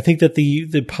opinion. I think that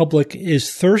the public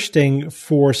is thirsting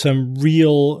for some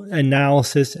real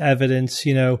analysis, evidence.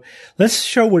 Let's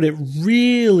show what it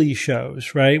really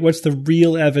shows, right? What's the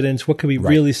real evidence? What can we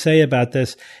really say about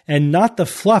this? And not the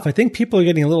fluff. I think people are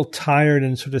getting a little tired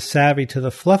and sort of savvy to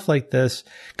the fluff like this,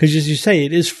 because as you say,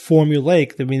 it is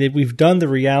formulaic. I mean, we've done the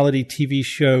reality TV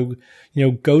show,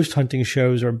 ghost hunting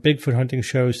shows or Bigfoot hunting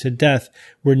shows to death,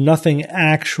 where nothing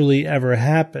actually ever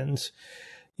happens.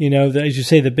 As you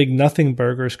say, the big nothing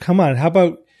burgers. Come on. How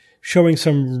about showing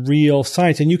some real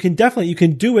science? And you can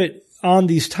do it on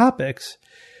these topics,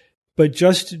 but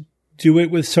just do it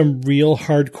with some real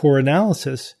hardcore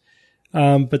analysis.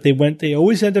 But they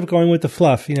always end up going with the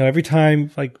fluff. Every time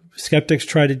like skeptics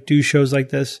try to do shows like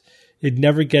this, it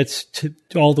never gets to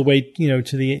all the way,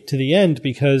 to the end,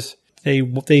 because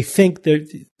they think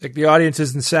that like the audience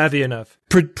isn't savvy enough.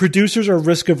 Producers are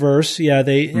risk averse. Yeah.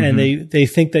 And they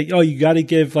think that, you got to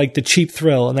give like the cheap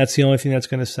thrill, and that's the only thing that's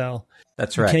going to sell.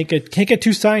 That's right. You can't get too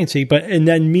sciencey,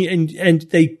 and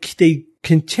they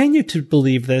continue to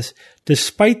believe this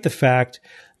despite the fact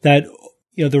that,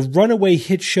 the runaway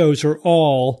hit shows are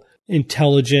all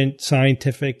intelligent,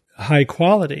 scientific, high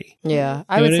quality. Yeah.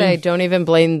 I would say don't even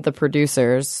blame the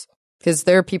producers, because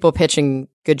there are people pitching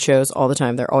good shows all the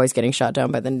time. They're always getting shot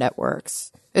down by the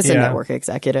networks. It's the network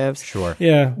executives. Sure.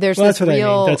 Yeah. That's what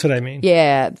I mean.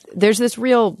 Yeah. There's this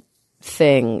real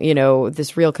thing,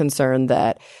 this real concern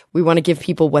that we want to give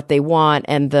people what they want,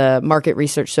 and the market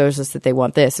research shows us that they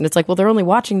want this. And it's like, well, they're only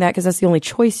watching that because that's the only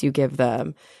choice you give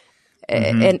them.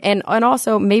 And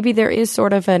also maybe there is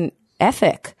sort of an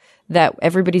ethic that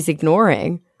everybody's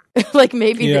ignoring. Like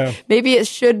maybe it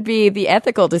should be the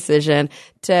ethical decision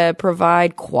to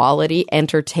provide quality,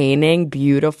 entertaining,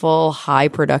 beautiful, high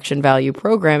production value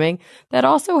programming that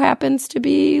also happens to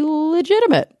be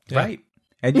legitimate. Right.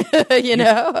 And,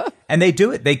 and they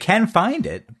do it. They can find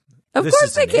it. Of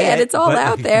course they can. It's all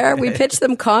out there. We pitch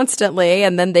them constantly,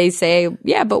 and then they say,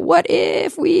 yeah, but what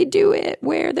if we do it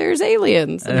where there's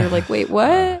aliens? And you're like, wait,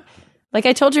 what? Like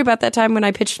I told you about that time when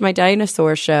I pitched my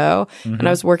dinosaur show, and I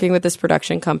was working with this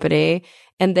production company,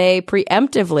 and they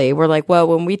preemptively were like, well,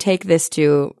 when we take this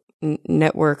to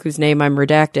network whose name I'm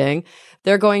redacting,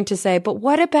 they're going to say, but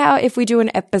what about if we do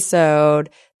an episode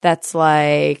that's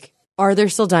like, are there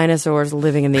still dinosaurs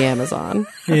living in the Amazon?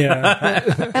 Yeah.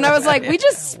 And I was like, we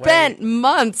just spent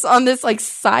months on this like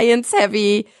science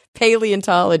heavy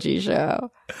paleontology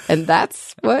show. And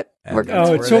that's what we're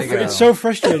going to do. It's so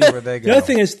frustrating. The other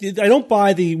thing is, I don't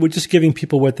buy we're just giving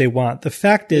people what they want. The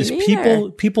fact is,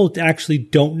 people actually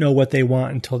don't know what they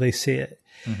want until they see it.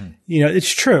 It's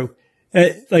true.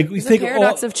 We think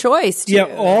paradox of choice. Too.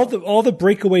 Yeah, all the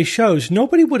breakaway shows,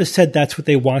 nobody would have said that's what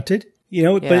they wanted.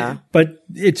 But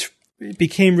it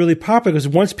became really popular because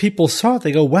once people saw it,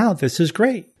 they go, wow, this is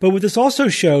great. But what this also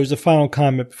shows, the final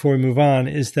comment before we move on,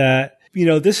 is that,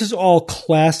 this is all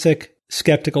classic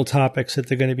skeptical topics that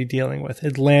they're going to be dealing with.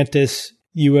 Atlantis,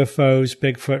 UFOs,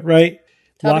 Bigfoot, right?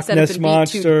 Loch Ness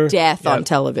Monster. To death on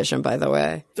television, by the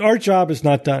way. Our job is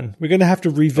not done. We're going to have to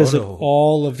revisit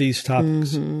all of these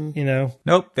topics,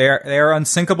 Nope, they are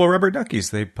unsinkable rubber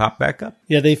duckies. They pop back up.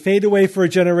 Yeah, they fade away for a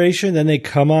generation, then they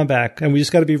come on back. And we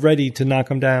just got to be ready to knock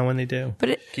them down when they do.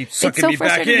 But Keep sucking it's so me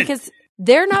back in. Because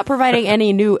they're not providing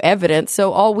any new evidence.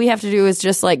 So all we have to do is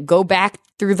just like go back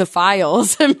through the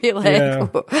files and be like,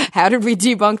 how did we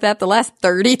debunk that the last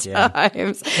 30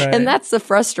 times? Right. And that's the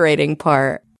frustrating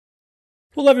part.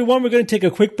 Well, everyone, we're going to take a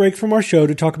quick break from our show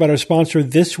to talk about our sponsor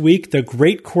this week, the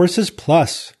Great Courses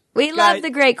Plus. We love the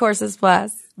Great Courses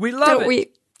Plus. We love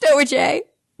it. Don't we, Jay?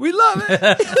 We love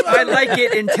it. I like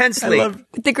it intensely. With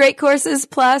the Great Courses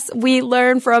Plus, we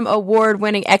learn from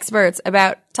award-winning experts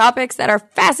about topics that are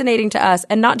fascinating to us,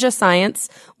 and not just science.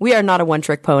 We are not a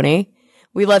one-trick pony.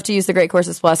 We love to use the Great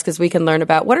Courses Plus because we can learn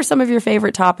about what are some of your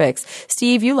favorite topics.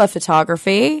 Steve, you love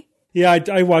photography. Yeah,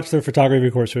 I watched their photography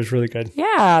course. It was really good.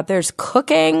 Yeah, there's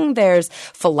cooking, there's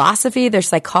philosophy, there's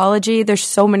psychology. There's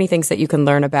so many things that you can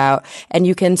learn about, and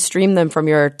you can stream them from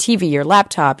your TV, your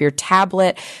laptop, your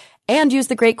tablet, and use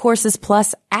the Great Courses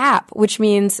Plus app, which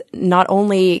means not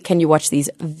only can you watch these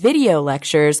video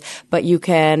lectures, but you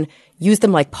can use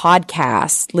them like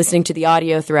podcasts, listening to the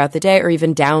audio throughout the day, or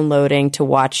even downloading to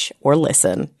watch or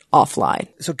listen offline.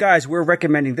 So guys, we're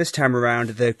recommending this time around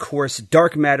the course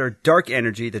Dark Matter, Dark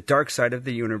Energy, the Dark Side of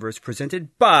the Universe,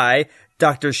 presented by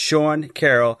Dr. Sean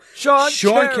Carroll. Sean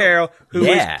Carroll, who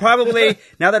is probably,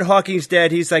 now that Hawking's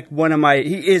dead, he's like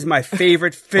he is my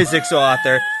favorite physics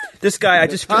author. This guy, I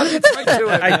just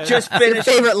finished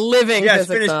Favorite living. Yes,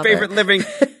 finished author. Favorite living.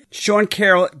 Sean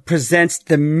Carroll presents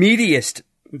the meatiest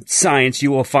science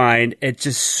you will find. It's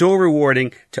just so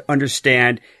rewarding to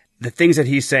understand the things that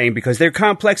he's saying because they're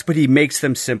complex, but he makes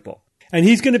them simple. And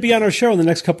he's going to be on our show in the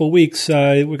next couple of weeks.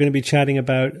 We're going to be chatting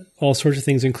about all sorts of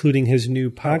things, including his new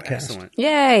podcast. Excellent.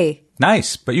 Yay.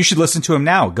 Nice. But you should listen to him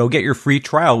now. Go get your free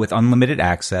trial with unlimited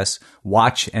access.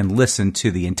 Watch and listen to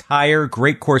the entire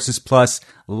Great Courses Plus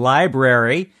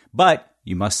library. But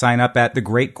you must sign up at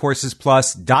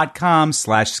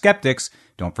thegreatcoursesplus.com/skeptics.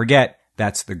 Don't forget,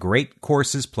 that's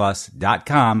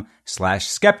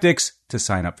thegreatcoursesplus.com/skeptics to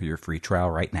sign up for your free trial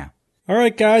right now. All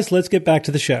right, guys, let's get back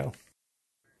to the show.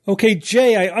 Okay,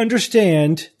 Jay, I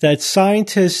understand that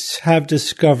scientists have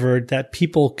discovered that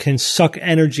people can suck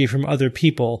energy from other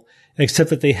people, except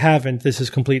that they haven't. This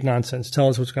is complete nonsense. Tell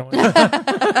us what's going on.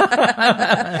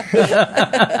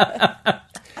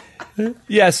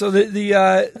 Yeah, so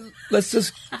the let's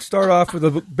just start off with a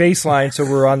baseline so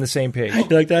we're on the same page. You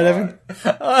like that, Evan?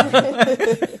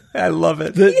 I love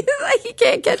it. He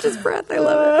can't catch his breath. I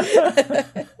love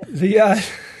it.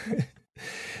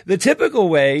 The typical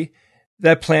way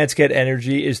that plants get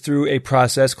energy is through a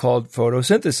process called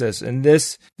photosynthesis. And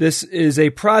this is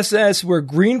a process where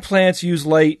green plants use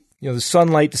light, the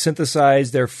sunlight, to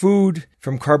synthesize their food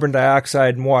from carbon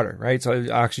dioxide and water, right? So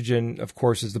oxygen, of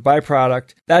course, is the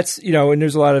byproduct. That's, and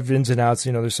there's a lot of ins and outs,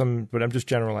 there's some, but I'm just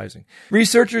generalizing.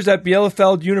 Researchers at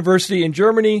Bielefeld University in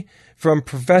Germany from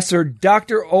Professor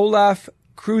Dr. Olaf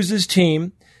Kruz's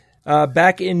team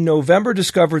back in November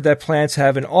discovered that plants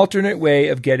have an alternate way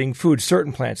of getting food,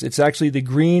 certain plants. It's actually the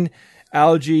green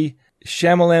algae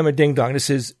Shamalama Ding Dong.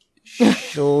 This is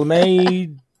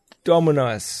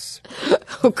Chlamedomonas.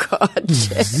 Oh, God.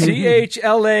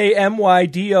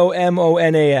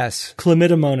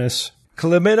 Chlammydomonas.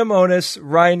 Chlamydomonas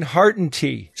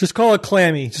reinhardtii. Just call it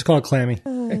clammy.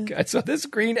 So this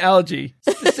green algae,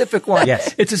 specific one.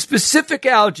 Yes. It's a specific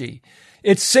algae.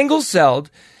 It's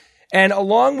single-celled. And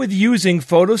along with using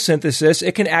photosynthesis,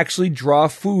 it can actually draw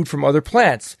food from other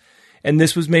plants. And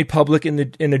this was made public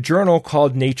in a journal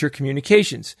called Nature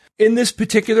Communications. In this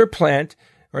particular plant,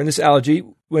 or in this algae,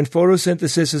 when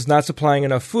photosynthesis is not supplying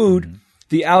enough food,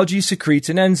 the algae secretes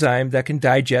an enzyme that can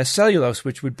digest cellulose,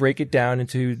 which would break it down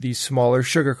into these smaller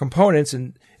sugar components.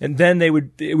 And then it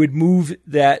would move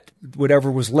that, whatever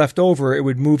was left over, it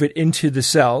would move it into the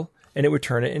cell, and it would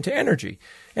turn it into energy.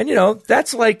 And,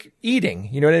 that's like eating.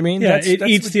 You know what I mean? Yeah, it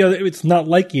eats the other. It's not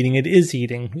like eating. It is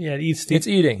eating. Yeah, it's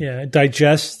eating. Yeah, it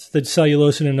digests the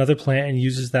cellulose in another plant and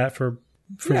uses that for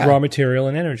raw material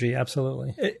and energy.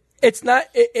 Absolutely. It's not.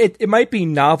 It might be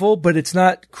novel, but it's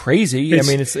not crazy.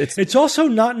 It's also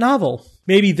not novel.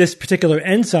 Maybe this particular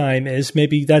enzyme is.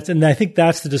 Maybe that's, and I think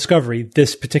that's the discovery.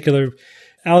 This particular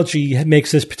algae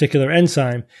makes this particular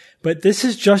enzyme, but this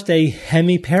is just a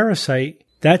hemiparasite.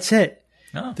 That's it.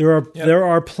 Oh, there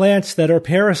are plants that are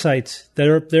parasites.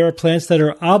 There are plants that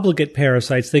are obligate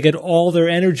parasites. They get all their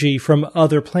energy from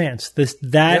other plants.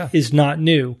 That is not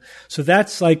new. So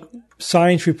that's like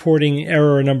science reporting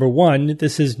error number one.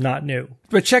 This is not new.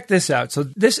 But check this out. So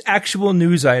this actual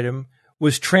news item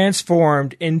was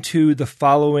transformed into the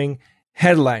following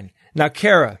headline. Now,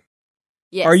 Kara,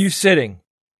 Yes. Are you sitting?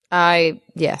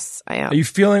 Yes, I am. Are you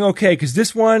feeling okay? Because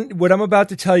this one, what I'm about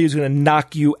to tell you is going to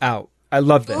knock you out. I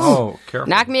love this. Oh, careful.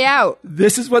 Knock me out.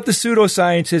 This is what the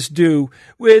pseudoscientists do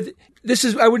with this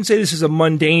is I wouldn't say this is a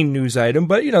mundane news item,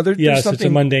 but there's something. It's a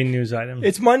mundane news item.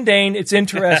 It's mundane, it's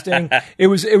interesting. It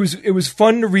was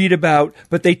fun to read about,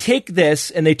 but they take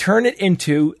this and they turn it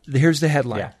into here's the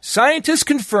headline. Yeah. Scientists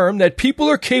confirm that people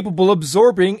are capable of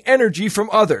absorbing energy from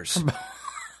others.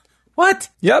 What?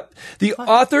 Yep. The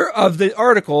author of the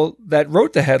article that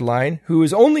wrote the headline, who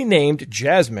is only named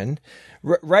Jasmine,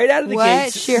 right out of the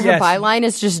gates. Her byline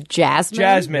is just Jasmine?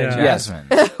 Jasmine, yes.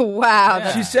 Wow.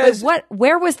 Yeah. She says...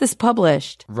 Where was this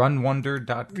published?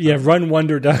 Runwonder.com. Yeah,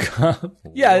 runwonder.com.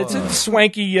 Yeah, it's a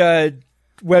swanky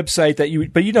website that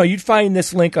you'd find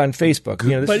this link on Facebook.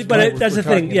 But that's the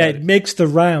thing. Yeah, it makes the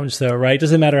rounds, though, right? It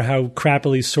doesn't matter how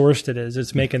crappily sourced it is.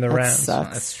 It's making the rounds.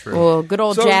 Sucks. That's true. Well, good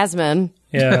old Jasmine.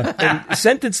 Yeah.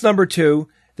 Sentence number 2,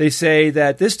 they say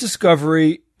that this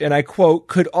discovery, and I quote,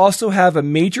 could also have a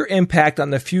major impact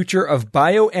on the future of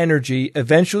bioenergy,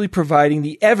 eventually providing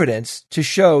the evidence to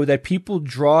show that people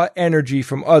draw energy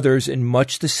from others in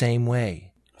much the same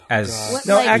way. as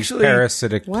no, actually,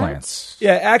 parasitic plants.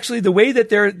 Yeah, actually, the way that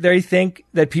they think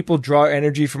that people draw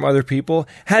energy from other people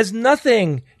has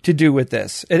nothing to do with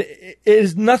this. It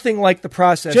is nothing like the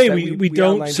process. Jay, that we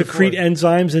don't secrete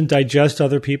enzymes and digest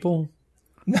other people.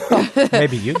 No,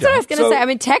 maybe you That's what I was going to say. I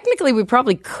mean, technically, we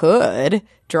probably could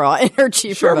draw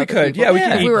energy sure from we other could. people. Yeah, we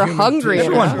could. If we were hungry enough.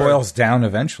 Everyone boils down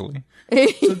eventually.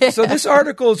 So this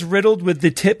article is riddled with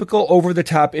the typical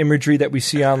over-the-top imagery that we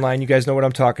see online. You guys know what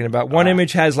I'm talking about. One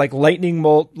image has like lightning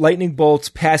bolts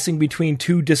passing between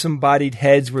two disembodied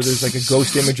heads where there's like a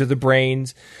ghost image of the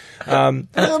brains.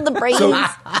 The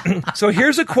brains. So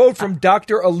here's a quote from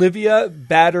Dr. Olivia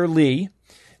Bader-Lee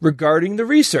regarding the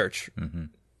research. Mm-hmm.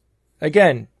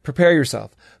 Again, prepare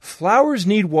yourself. Flowers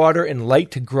need water and light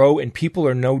to grow, and people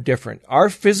are no different. Our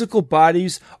physical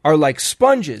bodies are like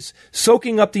sponges,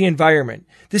 soaking up the environment.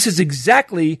 This is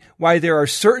exactly why there are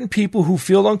certain people who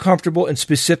feel uncomfortable in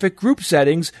specific group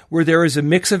settings where there is a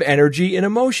mix of energy and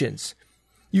emotions.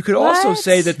 You could also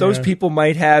say that those people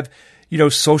might have,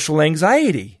 social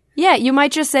anxiety. Yeah, you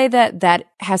might just say that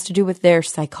has to do with their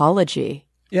psychology.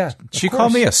 Yeah. Did you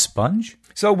call me a sponge?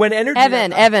 So when energy...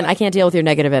 Evan, I can't deal with your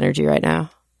negative energy right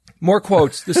now. More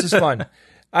quotes. This is fun.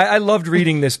 I loved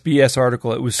reading this BS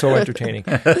article. It was so entertaining.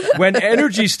 When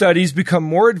energy studies become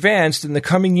more advanced in the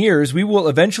coming years, we will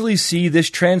eventually see this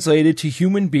translated to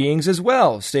human beings as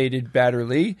well, stated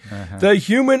Bader-Lee. The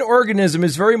human organism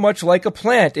is very much like a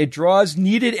plant. It draws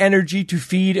needed energy to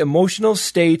feed emotional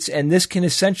states, and this can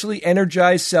essentially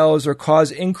energize cells or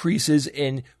cause increases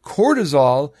in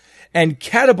cortisol and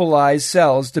catabolize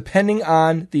cells depending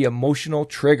on the emotional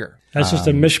trigger. That's just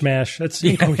a mishmash. That's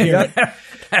incoherent.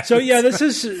 So yeah, this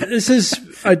is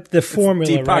the formula,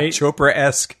 Deepak right?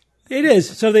 Chopra-esque. It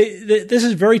is. So this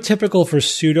is very typical for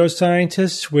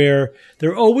pseudoscientists, where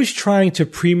they're always trying to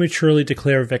prematurely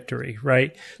declare victory,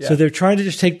 right? Yeah. So they're trying to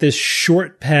just take this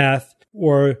short path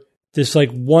or this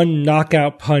like one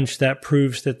knockout punch that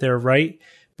proves that they're right,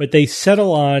 but they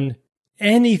settle on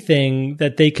anything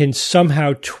that they can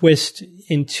somehow twist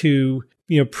into,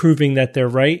 proving that they're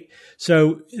right.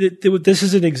 So this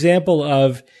is an example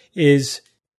of is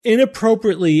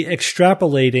inappropriately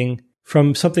extrapolating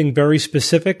from something very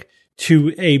specific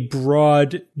to a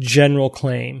broad general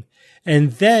claim.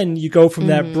 And then you go from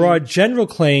that broad general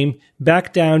claim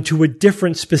back down to a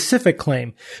different specific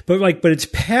claim. But it's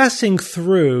passing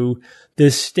through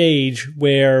this stage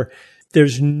where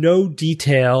there's no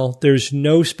detail, there's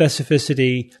no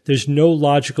specificity, there's no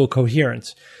logical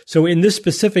coherence. So in this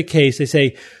specific case, they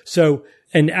say, so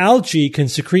an algae can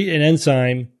secrete an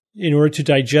enzyme in order to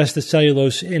digest the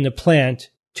cellulose in the plant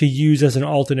to use as an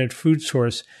alternate food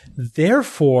source.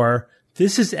 Therefore,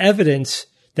 this is evidence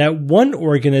that one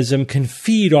organism can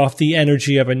feed off the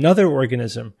energy of another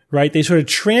organism, right? They sort of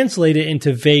translate it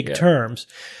into vague terms.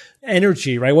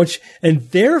 Energy, right? And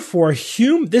therefore,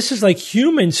 this is like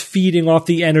humans feeding off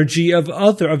the energy of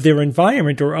their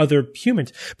environment or other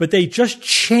humans, but they just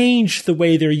changed the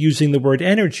way they're using the word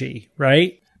energy,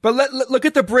 right? But look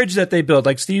at the bridge that they build,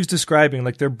 like Steve's describing,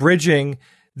 like they're bridging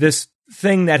this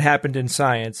thing that happened in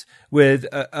science with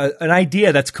an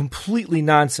idea that's completely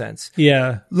nonsense.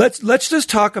 Yeah. Let's just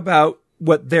talk about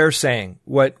what they're saying,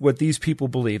 what these people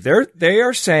believe. They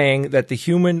are saying that the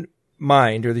human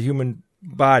mind or the human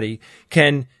body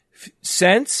can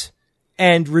sense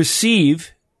and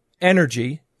receive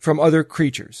energy from other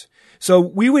creatures. So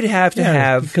we would have to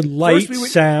have light,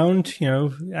 sound,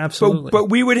 absolutely.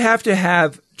 But we would have to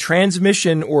have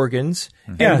transmission organs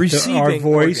and receiving our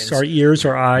voice, organs. our ears,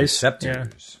 our eyes,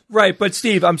 receptors. Right, but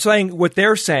Steve, I'm saying what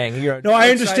they're saying. No, I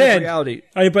understand. Reality.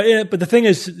 But the thing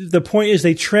is, the point is,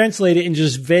 they translate it in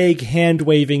just vague,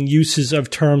 hand-waving uses of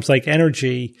terms like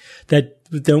energy that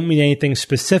don't mean anything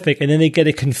specific, and then they get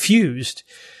it confused.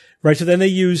 Right. So then they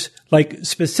use like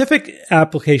specific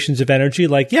applications of energy.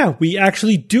 Like, we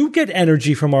actually do get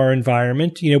energy from our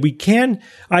environment.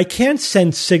 I can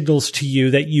send signals to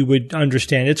you that you would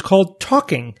understand. It's called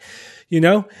talking,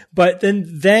 but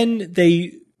then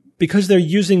they, because they're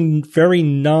using very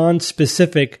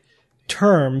non-specific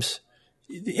terms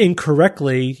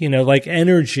incorrectly, like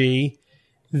energy,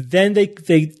 then they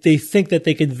think that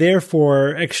they can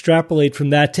therefore extrapolate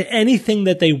from that to anything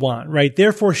that they want, right?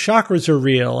 Therefore, chakras are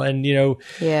real, and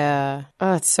Yeah.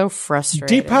 Oh, it's so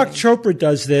frustrating. Deepak Chopra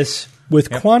does this with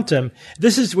quantum.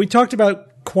 We talked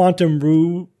about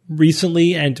quantum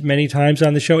recently and many times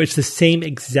on the show. It's the same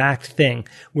exact thing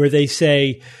where they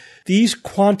say these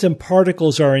quantum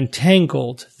particles are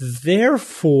entangled,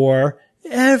 therefore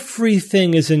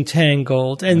everything is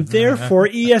entangled, and therefore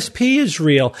ESP is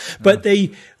real. But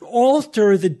they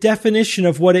alter the definition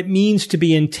of what it means to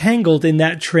be entangled in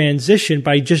that transition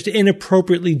by just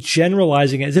inappropriately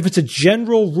generalizing it, as if it's a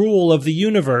general rule of the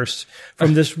universe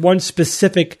from this one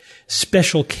specific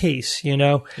special case, you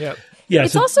know? Yep. Yeah,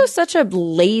 it's also such a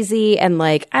lazy and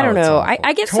like, I don't know.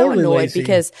 I get Totally so annoyed lazy.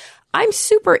 because I'm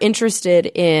super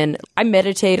interested I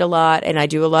meditate a lot and I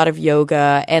do a lot of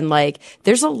yoga and like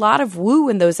there's a lot of woo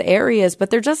in those areas, but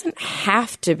there doesn't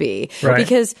have to be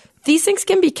because these things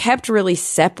can be kept really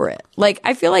separate. Like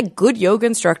I feel like good yoga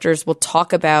instructors will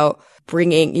talk about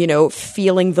bringing,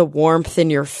 feeling the warmth in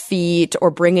your feet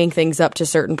or bringing things up to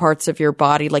certain parts of your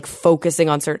body, like focusing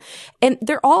on certain, and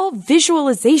they're all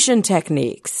visualization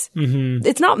techniques. Mm-hmm.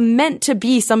 It's not meant to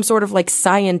be some sort of like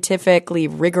scientifically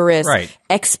rigorous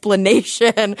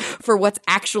explanation for what's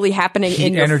actually happening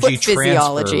in your foot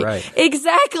physiology. Right.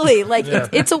 Exactly. Like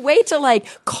it's a way to like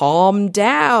calm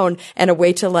down and a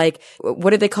way to like,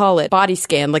 what do they call it? Body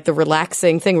scan, like the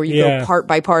relaxing thing where you go part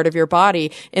by part of your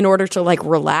body in order to like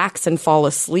relax and fall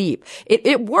asleep.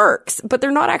 It works, but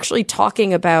they're not actually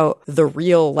talking about the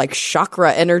real like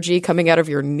chakra energy coming out of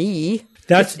your knee.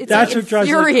 That's what drives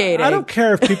me. infuriating. I don't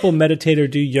care if people meditate or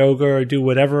do yoga or do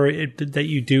whatever that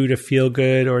you do to feel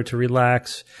good or to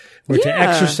relax or to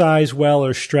exercise well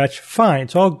or stretch. Fine,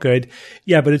 it's all good.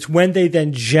 Yeah, but it's when they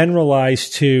then generalize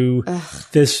to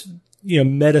this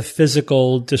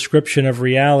metaphysical description of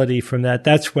reality from that.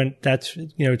 That's when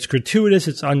it's gratuitous.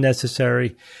 It's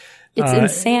unnecessary. It's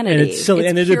insanity. And it's silly.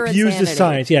 And it abuses insanity.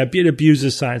 science. Yeah, it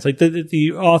abuses science. Like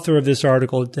the author of this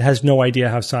article has no idea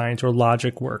how science or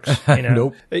logic works.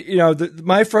 Nope.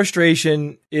 My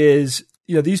frustration is,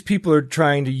 these people are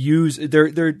trying to use,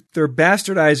 they're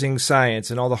bastardizing science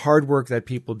and all the hard work that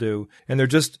people do. And they're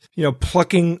just,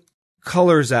 plucking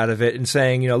colors out of it and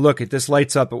saying, look, this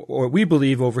lights up or we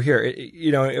believe over here.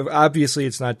 Obviously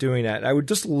it's not doing that. I would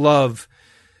just love,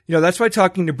 that's why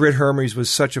talking to Britt Hermes was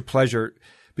such a pleasure,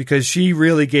 because she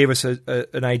really gave us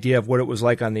an idea of what it was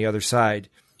like on the other side.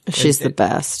 She's the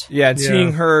best. Yeah, and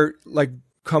seeing her like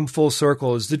come full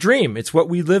circle is the dream. It's what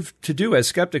we live to do as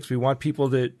skeptics. We want people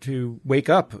to wake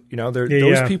up.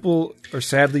 Those people are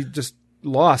sadly just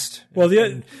lost. Well,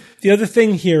 the other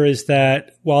thing here is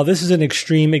that while this is an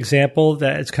extreme example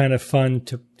that it's kind of fun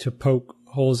to poke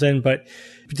holes in, but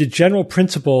the general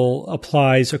principle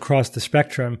applies across the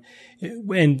spectrum.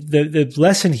 And the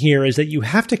lesson here is that you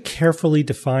have to carefully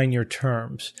define your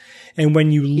terms. And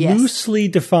when you loosely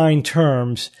define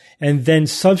terms and then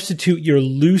substitute your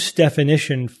loose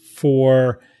definition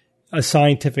for a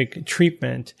scientific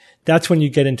treatment, that's when you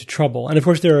get into trouble. And of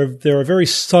course, there are very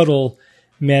subtle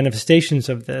manifestations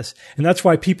of this. And that's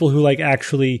why people who like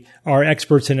actually are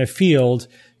experts in a field,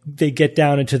 they get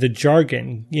down into the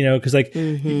jargon, because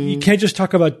you can't just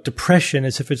talk about depression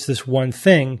as if it's this one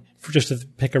thing, for just to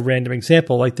pick a random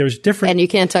example. Like there's different. And you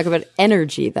can't talk about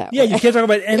energy that way. Yeah, you can't talk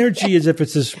about energy as if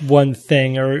it's this one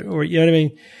thing or you know what I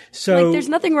mean? So like there's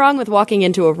nothing wrong with walking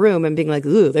into a room and being like,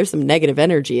 ooh, there's some negative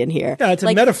energy in here. Yeah, it's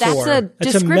like, a metaphor. That's a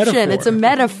description. It's a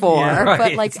metaphor. Yeah, right.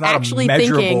 But like It's not actually a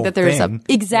thinking that there's thing.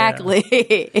 Exactly.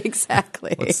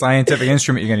 Exactly. What scientific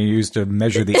instrument you're going to use to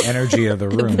measure the energy of the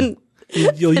room?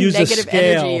 You'll use a negative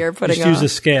scale. energy you're putting Just use off. a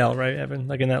scale, right, Evan?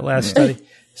 Like in that last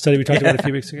study we talked about a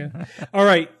few weeks ago. All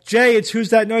right, Jay, it's Who's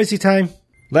That Noisy time.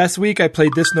 Last week I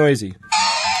played This Noisy.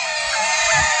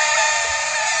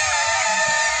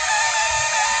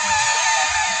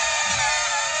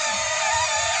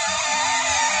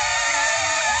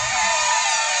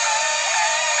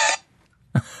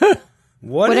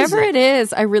 Whatever it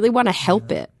is, I really want to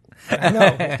help it. I know.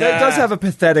 That does have a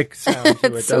pathetic sound to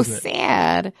it, It's so doesn't it?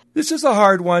 sad. This is a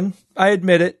hard one. I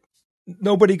admit it.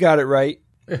 Nobody got it right.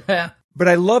 But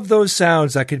I love those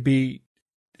sounds that could be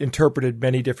interpreted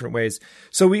many different ways.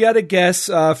 So we got a guess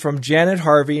from Janet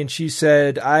Harvey, and she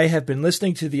said, I have been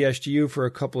listening to the SGU for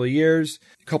a couple of years,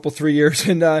 3 years,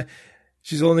 and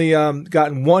she's only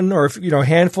gotten one or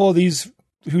handful of these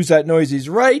Who's That Noisy's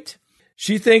right.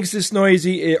 She thinks this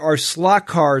noisy are slot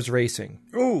cars racing.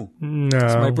 Ooh. No.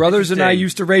 So my brothers and I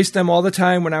used to race them all the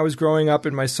time when I was growing up,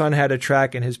 and my son had a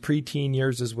track in his preteen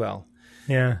years as well.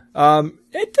 Yeah.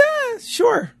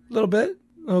 Sure. A little bit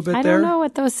I there. don't know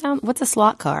what those sound. What's a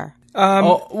slot car? You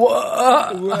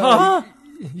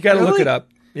got to look it up.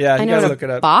 Yeah, I you know got to what look it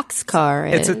a up. box car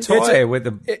is. It's a toy with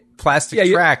a plastic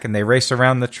track, and they race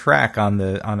around the track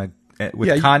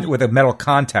with a metal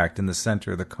contact in the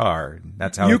center of the car.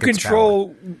 That's how You it gets control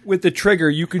power. with the trigger.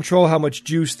 You control how much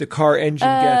juice the car engine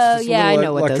gets. It's a I little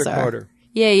know what those electric are. motor.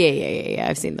 Yeah.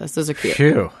 I've seen those. Those are cute.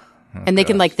 Phew. And they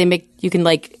can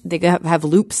they have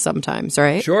loops sometimes,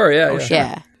 right? Sure. Yeah.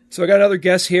 Yeah. So I got another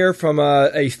guess here from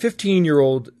a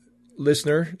 15-year-old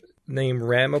listener named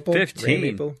Ramapple.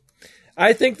 15?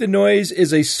 I think the noise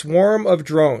is a swarm of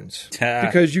drones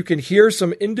because you can hear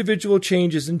some individual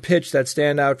changes in pitch that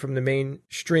stand out from the main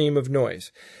stream of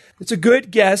noise. It's a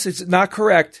good guess. It's not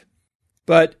correct,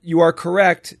 but you are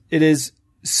correct. It is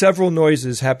several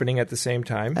noises happening at the same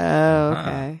time. Oh,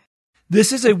 okay.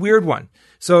 This is a weird one.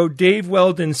 So Dave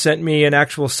Weldon sent me an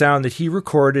actual sound that he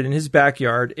recorded in his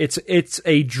backyard. It's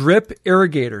a drip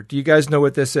irrigator. Do you guys know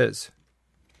what this is?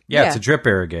 Yeah, it's a drip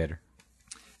irrigator.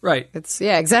 Right.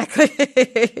 Exactly.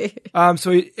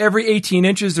 So every 18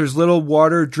 inches, there's little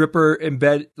water dripper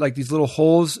embed, like these little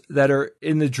holes that are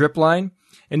in the drip line,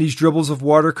 and these dribbles of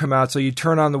water come out. So you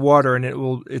turn on the water, and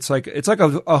it's like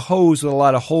a hose with a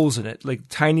lot of holes in it, like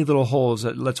tiny little holes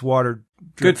that lets water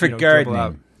drip, Good for gardening.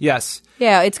 out. Yes.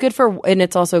 Yeah, it's good and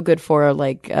it's also good for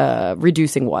like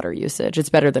reducing water usage. It's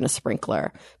better than a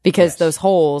sprinkler because those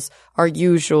holes are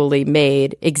usually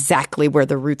made exactly where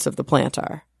the roots of the plant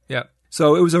are. Yeah.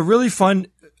 So it was a really fun,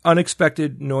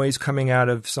 unexpected noise coming out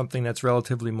of something that's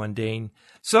relatively mundane.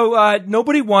 So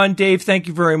nobody won. Dave, thank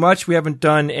you very much. We haven't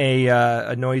done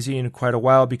a noisy in quite a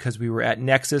while because we were at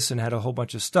Nexus and had a whole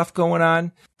bunch of stuff going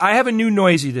on. I have a new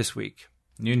noisy this week.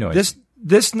 New noisy.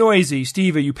 This noisy,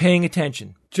 Steve, are you paying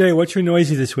attention? Jay, what's your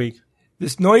noisy this week?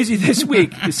 This noisy this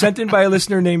week is sent in by a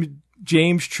listener named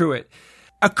James Truitt.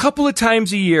 A couple of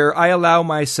times a year, I allow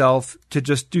myself to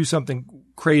just do something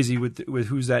crazy with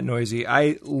Who's That Noisy.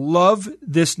 I love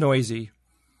this noisy,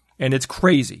 and it's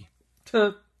crazy.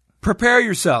 Prepare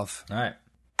yourself. All right.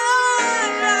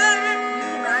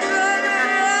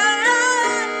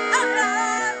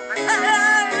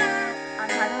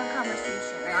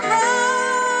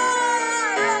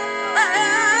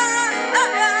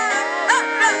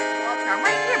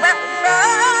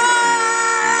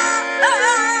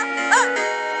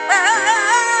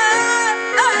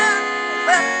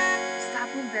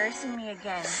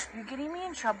 You're getting me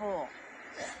in trouble.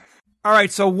 All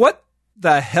right, so what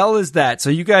the hell is that? So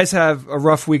you guys have a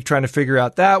rough week trying to figure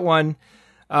out that one.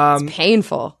 It's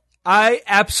painful. I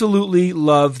absolutely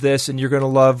love this, and you're going to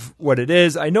love what it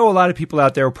is. I know a lot of people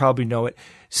out there will probably know it.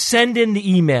 Send in the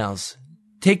emails.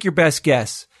 Take your best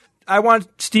guess. I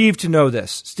want Steve to know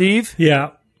this. Steve?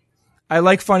 Yeah. I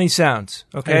like funny sounds,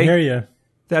 okay? I hear you.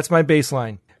 That's my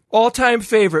baseline. All-time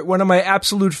favorite, one of my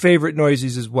absolute favorite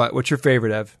noises is what? What's your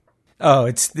favorite, Ev? Oh,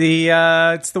 it's the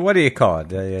what do you call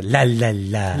it? La la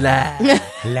la la la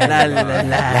la la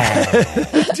la.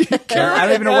 I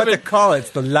don't even know what to call it.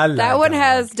 It's the la la. That one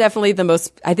has definitely the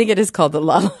most. I think it is called the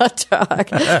la la dog.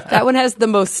 That one has the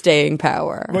most staying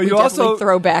power. Well, you we also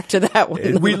throw back to that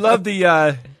one. We love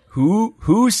the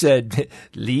who said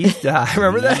Lisa?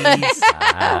 Remember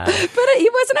that? But he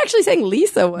wasn't actually saying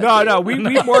Lisa. Was No, we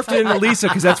morphed it into Lisa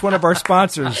because that's one of our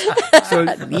sponsors. So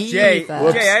Jay,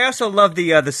 I also love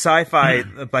the sci-fi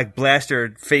like blaster,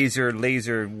 phaser,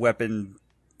 laser weapon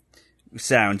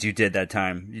sounds you did that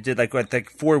time. You did like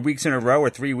 4 weeks in a row or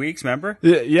 3 weeks. Remember?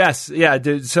 Yes, yeah, I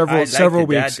did several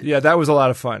weeks. Yeah, that was a lot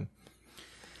of fun.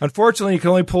 Unfortunately, you can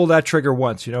only pull that trigger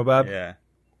once. You know, Bob. Yeah.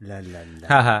 La la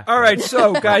la. All right,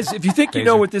 so guys, if you think you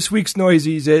know what this week's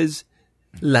noisies is,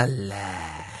 la la.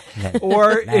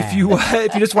 Or if you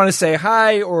just want to say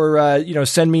hi or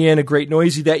send me in a great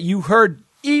noisy that you heard,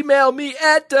 email me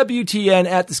at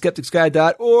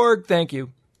WTN@theskepticsguide.org. Thank you.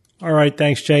 All right,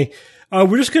 thanks, Jay.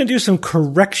 We're just going to do some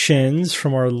corrections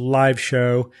from our live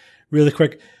show really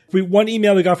quick. One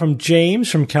email we got from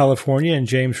James from California, and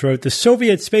James wrote, the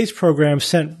Soviet space program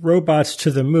sent robots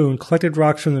to the moon, collected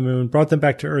rocks from the moon, brought them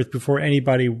back to Earth before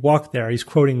anybody walked there. He's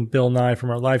quoting Bill Nye from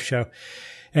our live show.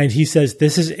 And he says,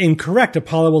 this is incorrect.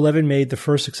 Apollo 11 made the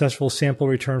first successful sample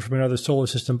return from another solar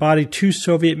system body. 2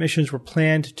 Soviet missions were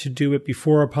planned to do it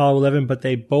before Apollo 11, but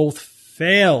they both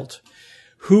failed.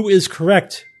 Who is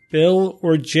correct, Bill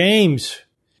or James?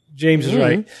 James is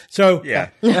right. So yeah,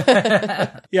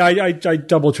 I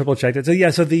double triple checked it. So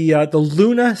so the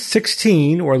Luna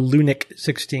 16 or Lunik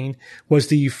 16 was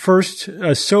the first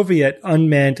Soviet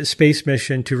unmanned space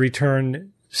mission to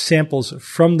return samples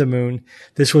from the moon.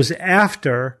 This was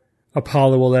after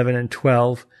Apollo 11 and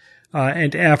 12,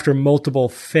 and after multiple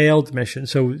failed missions.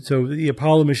 So the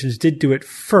Apollo missions did do it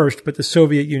first, but the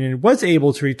Soviet Union was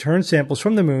able to return samples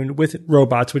from the moon with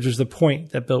robots, which was the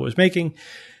point that Bill was making.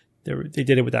 They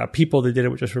did it without people. They did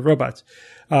it just with robots.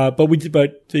 But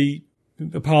the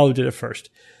Apollo did it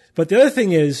first. But the other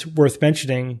thing is worth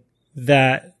mentioning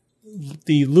that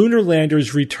the lunar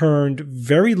landers returned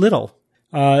very little.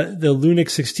 The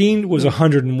Lunik 16 was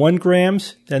 101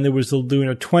 grams. Then there was the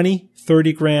Luna 20,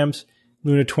 30 grams.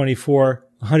 Luna 24,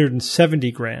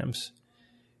 170 grams.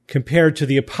 Compared to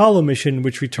the Apollo mission,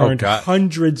 which returned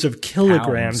hundreds of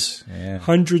kilograms. Yeah.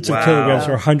 Hundreds of kilograms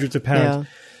or hundreds of pounds.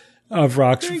 of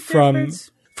rocks Big from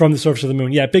difference. the surface of the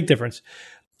moon. Yeah, big difference.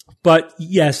 But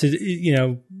yes,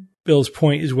 Bill's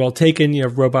point is well taken.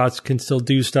 Robots can still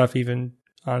do stuff even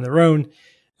on their own.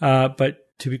 But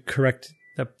to be correct,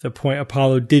 the point,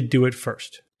 Apollo did do it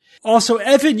first. Also,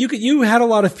 Evan, you had a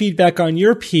lot of feedback on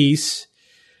your piece.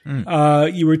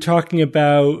 You were talking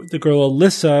about the girl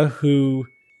Alyssa, who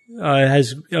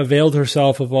has availed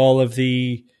herself of all of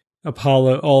the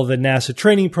all the NASA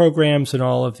training programs and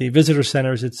all of the visitor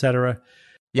centers, etc.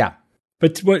 Yeah.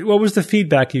 But what was the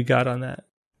feedback you got on that?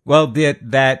 Well,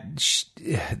 that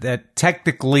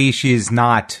technically she's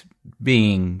not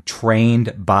being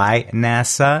trained by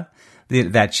NASA,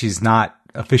 that she's not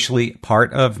officially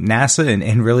part of NASA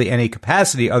in really any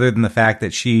capacity other than the fact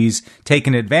that she's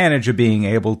taken advantage of being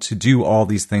able to do all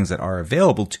these things that are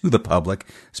available to the public,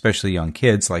 especially young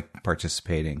kids, like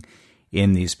participating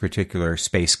in these particular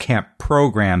space camp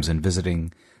programs and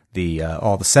visiting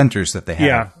all the centers that they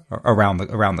have around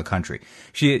the country.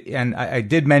 I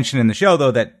did mention in the show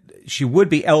though that she would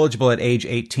be eligible at age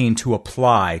 18 to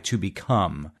apply to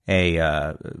become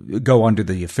go under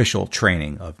the official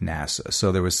training of NASA.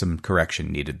 So there was some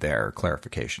correction needed there,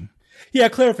 clarification. Yeah,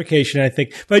 clarification, I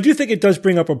think. But I do think it does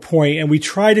bring up a point, and we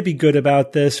try to be good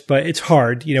about this, but it's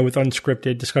hard, with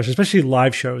unscripted discussion, especially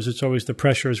live shows. It's always, the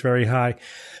pressure is very high.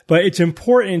 But it's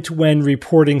important when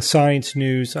reporting science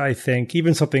news, I think,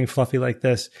 even something fluffy like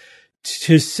this,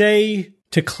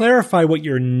 to clarify what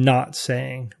you're not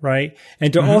saying, right?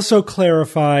 And to also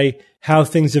clarify how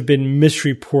things have been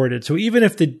misreported. So even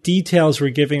if the details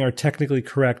we're giving are technically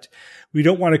correct, we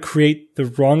don't want to create the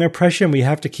wrong impression. We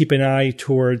have to keep an eye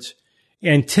towards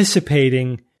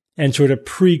anticipating and sort of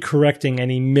pre-correcting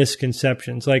any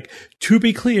misconceptions. Like, to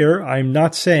be clear, I'm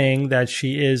not saying that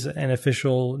she is an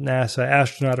official NASA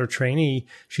astronaut or trainee.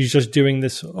 She's just doing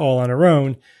this all on her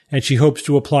own, and she hopes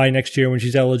to apply next year when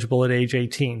she's eligible at age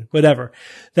 18. Whatever.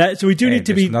 So we do need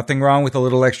to be... Nothing wrong with a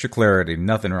little extra clarity.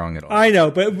 Nothing wrong at all. I know,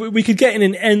 but we could get in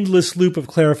an endless loop of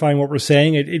clarifying what we're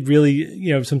saying. It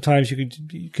really, sometimes you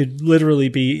could literally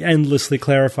be endlessly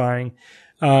clarifying.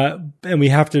 And we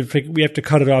have to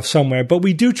cut it off somewhere, but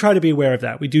we do try to be aware of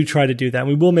that. We do try to do that. And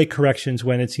we will make corrections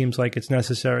when it seems like it's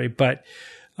necessary, but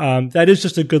that is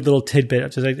just a good little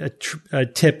tidbit, just a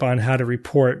tip on how to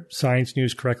report science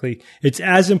news correctly. It's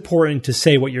as important to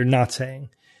say what you're not saying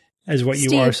as what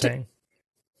you are saying.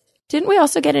 Didn't we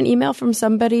also get an email from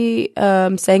somebody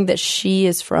saying that she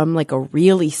is from like a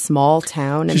really small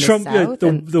town in the South?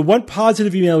 The one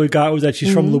positive email we got was that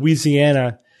she's from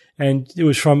Louisiana. And it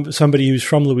was from somebody who's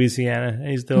from Louisiana.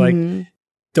 They're like,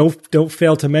 don't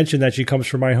fail to mention that she comes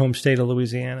from my home state of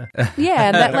Louisiana. Yeah,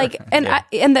 and that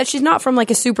and that she's not from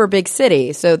like a super big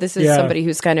city. So this is somebody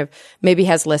who's kind of maybe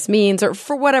has less means, or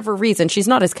for whatever reason she's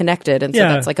not as connected, and so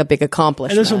that's like a big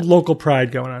accomplishment. And there's some local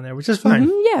pride going on there, which is fine.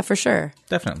 Yeah, for sure,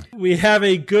 definitely. We have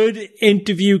a good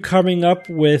interview coming up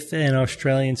with an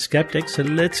Australian skeptic, so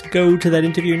let's go to that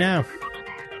interview now.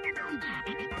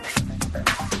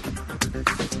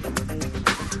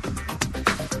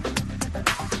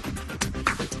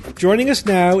 Joining us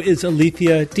now is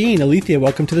Alethea Dean. Alethea,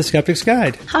 welcome to the Skeptics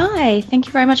Guide. Hi, thank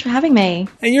you very much for having me.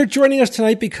 And you're joining us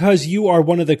tonight because you are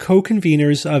one of the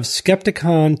co-conveners of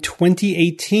Skepticon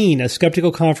 2018, a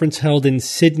skeptical conference held in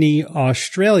Sydney,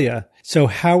 Australia. So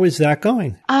how is that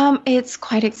going? It's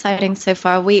quite exciting so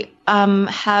far. We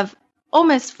have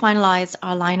almost finalized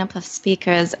our lineup of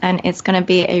speakers, and it's going to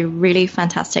be a really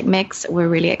fantastic mix. We're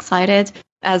really excited.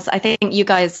 As I think you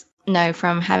guys know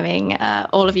from having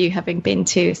all of you having been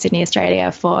to Sydney,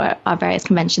 Australia for our various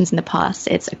conventions in the past,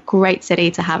 it's a great city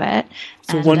to have it.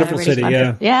 It's a wonderful city,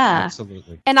 yeah.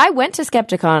 Absolutely. And I went to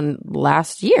Skepticon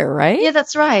last year, right? Yeah,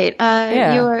 that's right.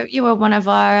 You were one of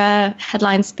our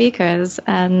headline speakers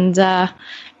and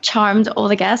charmed all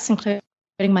the guests, including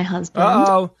my husband.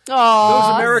 Oh,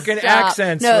 those American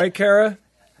accents, right, Kara?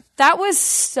 That was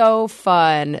so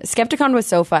fun. Skepticon was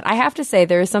so fun. I have to say,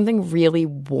 there is something really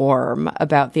warm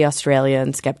about the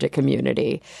Australian skeptic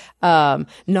community. Not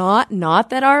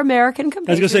that our American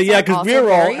compatriots. I was going to say, yeah, because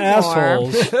we're all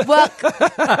assholes. Well,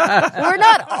 we're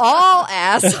not all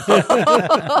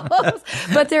assholes,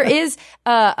 but there is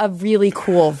a really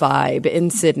cool vibe in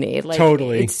Sydney. Like,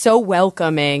 totally, it's so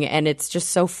welcoming and it's just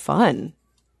so fun.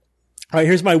 All right,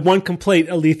 here's my one complaint,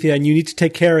 Alethea, and you need to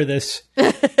take care of this.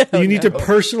 You need to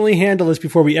personally handle this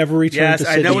before we ever return to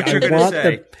Sydney. Yes, I know what you're going to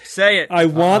say. Say it. I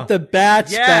want the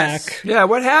bats back. Yeah,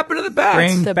 what happened to the bats?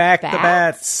 Bring back the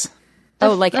bats.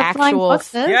 Like actual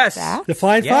foxes? Yes. bats? The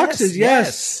flying foxes,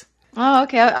 yes. Oh,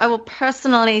 okay. I will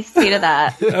personally see to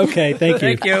that. Okay, thank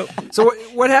you. Thank you. So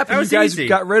what happened? You guys easy.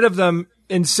 got rid of them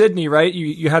in Sydney, right?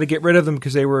 You had to get rid of them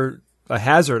because they were a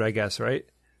hazard, I guess, right?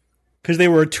 Because they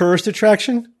were a tourist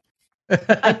attraction?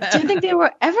 I don't think they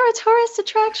were ever a tourist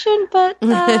attraction, but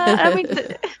I mean,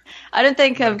 I don't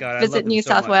think Visit New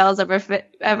South Wales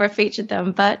ever featured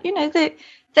them. But you know,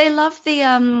 they love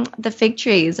the fig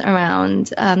trees around,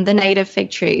 the native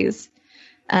fig trees,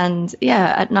 and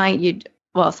yeah, at night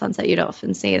sunset you'd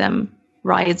often see them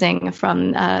rising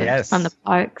from the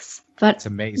parks. But it's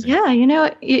amazing. Yeah, you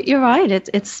know, you're right.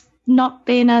 It's not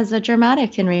been as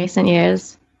dramatic in recent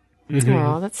years. Mm-hmm.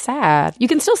 Oh, that's sad. You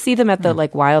can still see them at the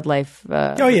wildlife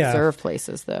reserve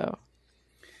places, though.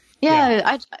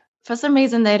 Yeah, for some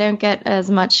reason they don't get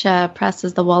as much press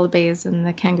as the wallabies and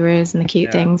the kangaroos and the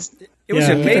cute things. It was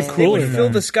amazing. They would fill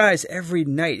the skies every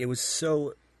night. It was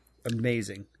so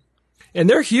amazing. And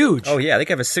they're huge. Oh yeah, they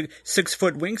have a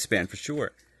 6-foot wingspan for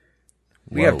sure.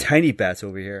 We have tiny bats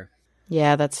over here.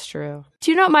 Yeah, that's true.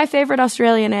 Do you know what my favorite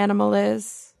Australian animal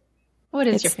is? What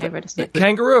is your favorite? The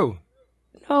kangaroo.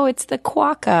 No, it's the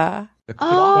quokka.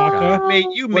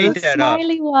 You made that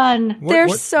smiley up. One. They're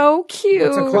so cute.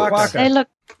 What's a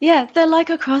quokka? They're like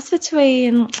a cross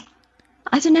between,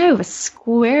 I don't know, a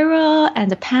squirrel and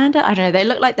a panda. I don't know. They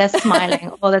look like they're smiling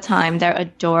all the time. They're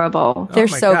adorable. They're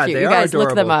so cute. You guys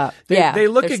look them up. They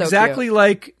look exactly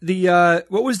like the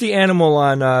what was the animal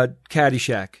on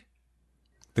Caddyshack?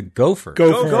 The gopher.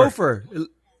 Gopher. It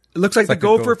looks like the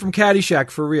gopher from Caddyshack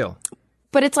for real.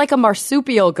 But it's like a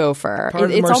marsupial gopher.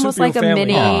 It's almost like a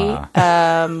mini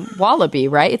wallaby,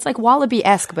 right? It's like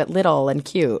wallaby-esque, but little and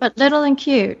cute.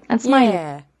 And smiley.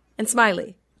 Yeah, and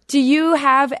smiley. Do you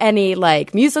have any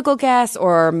musical guests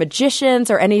or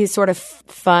magicians or any sort of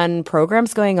fun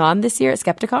programs going on this year at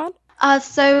Skepticon?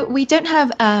 So we don't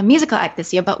have a musical act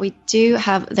this year, but we do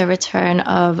have the return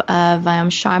of Vyam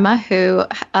Sharma, who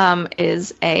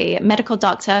is a medical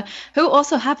doctor who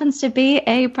also happens to be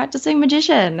a practicing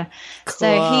magician. Cool.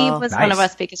 So he was one of our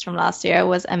speakers from last year. It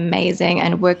was amazing,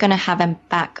 and we're going to have him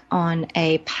back on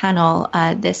a panel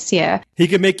this year. He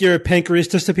could make your pancreas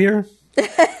disappear? We've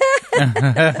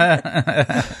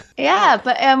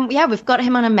got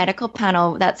him on a medical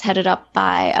panel that's headed up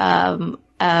by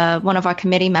one of our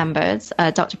committee members,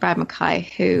 Dr. Brad Mackay,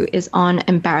 who is on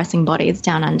Embarrassing Bodies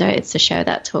Down Under. It's a show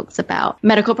that talks about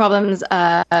medical problems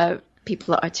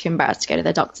people are too embarrassed to go to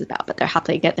their doctors about, but they're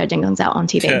happy to get their ding-dongs out on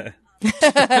TV.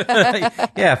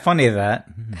 Yeah, funny that.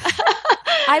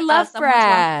 I love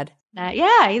Brad.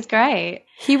 He's great.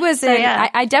 He was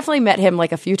I definitely met him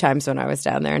a few times when I was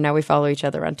down there, and now we follow each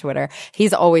other on Twitter.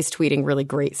 He's always tweeting really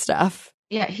great stuff.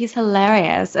 Yeah, he's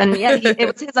hilarious. And it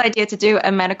was his idea to do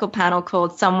a medical panel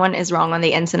called Someone is Wrong on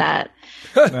the Internet.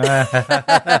 Awesome.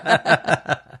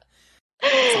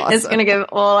 It's going to give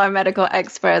all our medical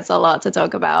experts a lot to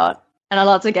talk about and a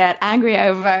lot to get angry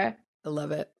over. I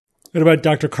love it. What about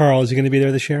Dr. Carl? Is he going to be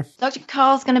there this year? Dr.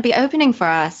 Carl's going to be opening for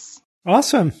us.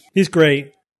 Awesome. He's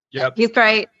great. Yep. He's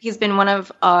great. He's been one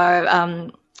of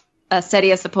our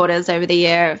steadier supporters over the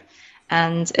year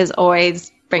and is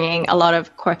always bringing a lot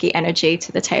of quirky energy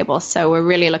to the table. So we're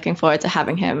really looking forward to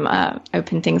having him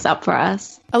open things up for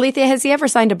us. Alethea, has he ever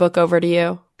signed a book over to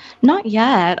you? Not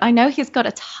yet. I know he's got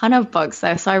a ton of books,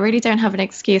 though, so I really don't have an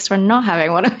excuse for not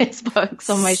having one of his books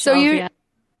on my shelf yet.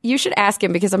 You should ask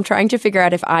him, because I'm trying to figure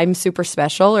out if I'm super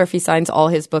special or if he signs all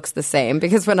his books the same.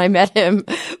 Because when I met him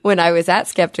when I was at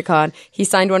Skepticon, he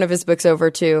signed one of his books over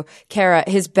to Kara,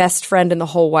 his best friend in the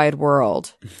whole wide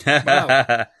world.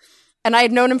 Wow. And I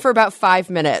had known him for about 5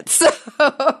 minutes. So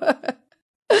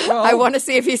I want to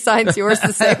see if he signs yours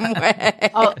the same way.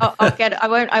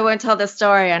 I won't tell the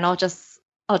story, and I'll just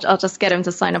get him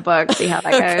to sign a book. See how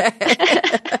that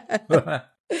goes.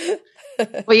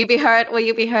 Will you be hurt? Will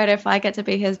you be hurt if I get to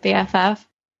be his BFF?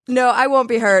 No, I won't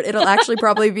be hurt. It'll actually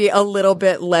probably be a little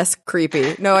bit less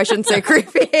creepy. No, I shouldn't say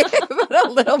creepy, but a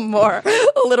little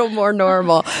more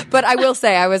normal. But I will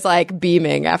say I was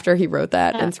beaming after he wrote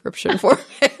that inscription for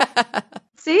me.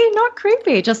 See, not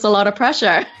creepy, just a lot of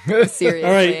pressure. Seriously.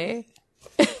 All right.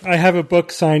 I have a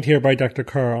book signed here by Dr.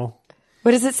 Carl.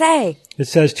 What does it say? It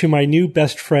says, "To my new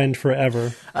best friend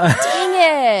forever."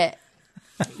 Dang it.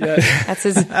 Yeah. That's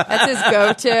his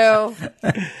go-to.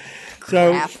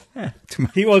 So,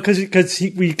 because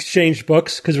we exchanged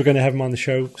books because we're going to have him on the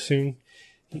show soon.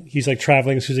 He's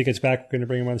traveling. As soon as he gets back, we're going to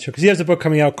bring him on the show because he has a book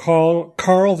coming out called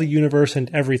 "Carl, the Universe,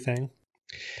 and Everything."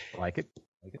 I like it.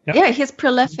 Yep. Yeah, he's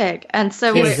prolific, and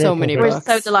so we're so many we're books.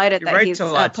 so delighted that he's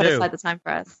put aside the time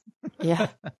for us. Yeah.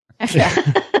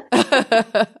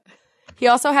 He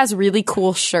also has really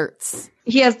cool shirts.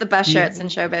 He has the best shirts in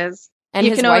showbiz. And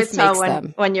you his can wife always tell makes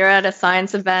them. when you're at a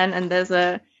science event and there's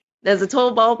a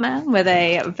tall bald man with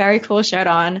a very cool shirt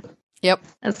on. Yep.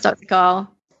 That's Dr. Carl.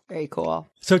 Very cool.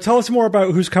 So tell us more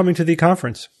about who's coming to the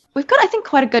conference. we've got, I think,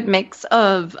 quite a good mix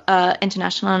of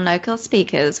international and local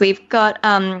speakers. We've got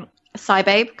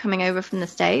Cybabe coming over from the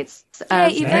States.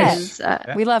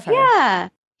 Yvette. We love her. Yeah.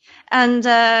 And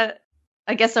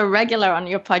I guess a regular on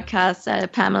your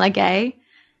podcast, Pamela Gay,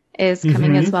 is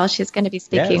coming as well. She's going to be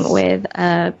speaking with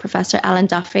Professor Alan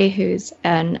Duffy, who's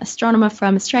an astronomer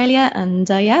from Australia, and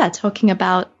talking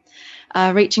about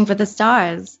reaching for the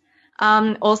stars.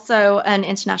 Also, an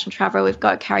international traveler, we've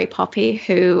got Carrie Poppy,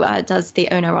 who does the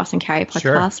Ono Ross and Carrie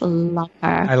podcast. Sure. Love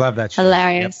her. I love that show.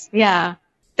 Hilarious. Yep. Yeah.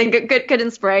 I think good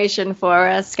inspiration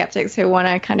for skeptics who want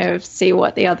to kind of see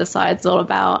what the other side's all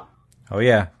about. Oh,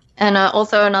 yeah. And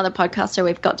also another podcaster,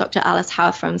 we've got Dr. Alice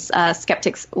Howe from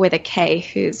Skeptics with a K,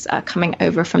 who's coming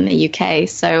over from the UK.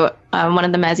 So one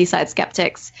of the Merseyside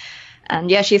skeptics.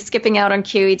 And yeah, she's skipping out on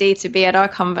QED to be at our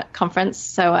conference.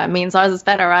 So it means ours is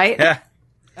better, right? Yeah.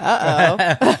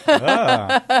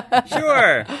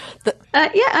 Sure.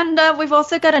 And we've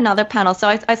also got another panel. So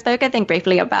I spoke, I think,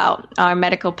 briefly about our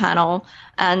medical panel.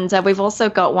 And we've also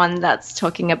got one that's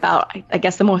talking about, I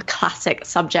guess, the more classic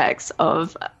subjects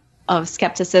of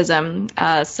skepticism.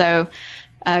 So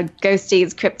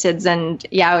ghosties, cryptids, and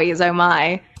yowies, oh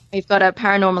my. We've got a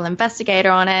paranormal investigator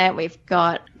on it. We've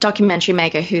got documentary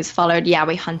maker who's followed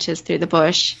yowie hunters through the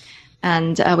bush.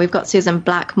 And we've got Susan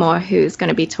Blackmore, who's going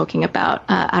to be talking about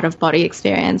out-of-body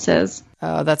experiences.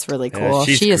 Oh, that's really cool.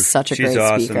 She is such a great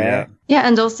awesome, speaker. Yeah,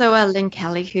 and also Lynn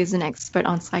Kelly, who's an expert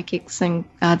on psychics and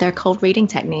their cold reading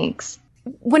techniques.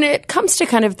 When it comes to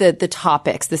kind of the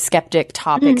topics, the skeptic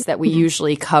topics that we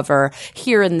usually cover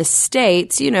here in the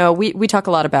States, you know, we talk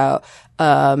a lot about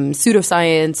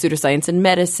pseudoscience and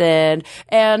medicine,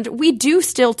 and we do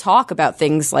still talk about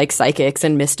things like psychics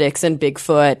and mystics and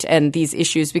Bigfoot and these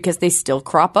issues because they still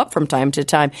crop up from time to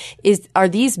time. Are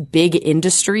these big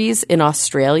industries in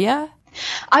Australia?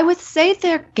 I would say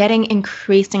they're getting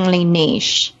increasingly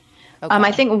niche. Okay.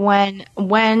 I think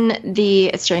when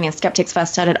the Australian skeptics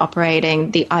first started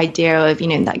operating, the idea of,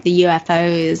 like the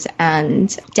UFOs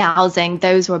and dowsing,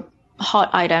 those were hot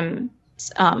items,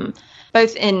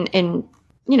 both in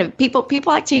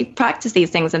people actually practice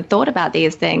these things and thought about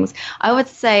these things. I would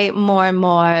say more and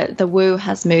more the woo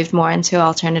has moved more into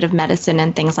alternative medicine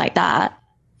and things like that,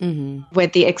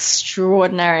 with the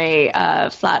extraordinary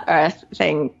flat earth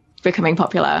thing becoming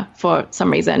popular for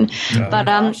some reason.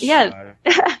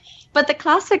 But the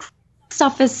classic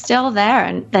stuff is still there,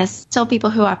 and there's still people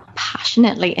who are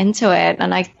passionately into it.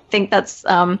 And I think that's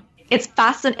it's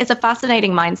a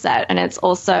fascinating mindset, and it's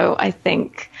also, I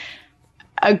think,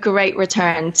 a great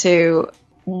return to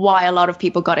why a lot of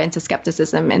people got into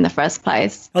skepticism in the first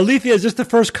place. Alethea, is this the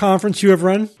first conference you have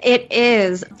run? It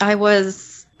is. I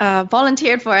was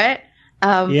volunteered for it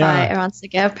by Eran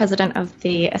Segev, president of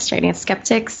the Australian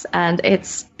Skeptics, and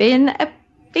it's been a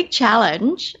big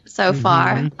challenge so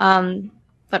far,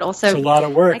 but also it's a lot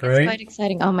of work, right? It's quite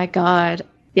exciting. Oh my god,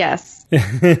 yes.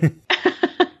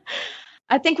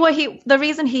 I think the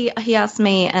reason he asked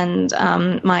me and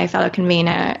my fellow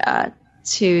convener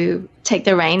to take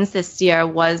the reins this year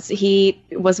was he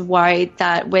was worried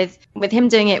that with him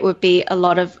doing it would be a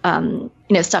lot of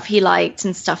stuff he liked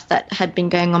and stuff that had been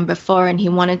going on before, and he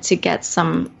wanted to get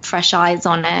some fresh eyes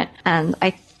on it. And I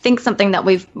think something that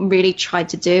we've really tried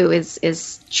to do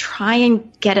is try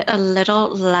and get it a little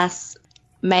less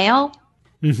male.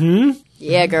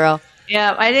 Yeah, girl.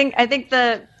 Yeah, I think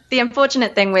the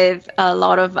unfortunate thing with a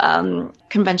lot of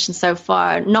conventions so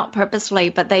far, not purposefully,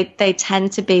 but they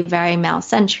tend to be very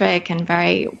male-centric and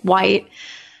very white.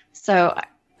 So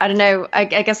I don't know, I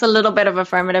guess a little bit of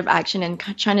affirmative action and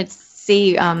trying to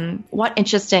see what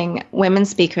interesting women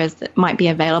speakers that might be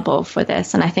available for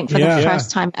this. And I think for the first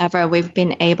time ever, we've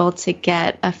been able to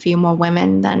get a few more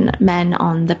women than men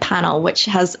on the panel, which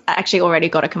has actually already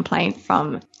got a complaint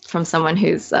from someone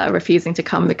who's refusing to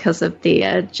come because of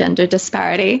the gender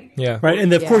disparity. Yeah. Right.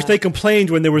 And of course they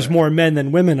complained when there was more men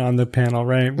than women on the panel,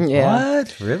 right? Yeah.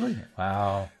 What? Really?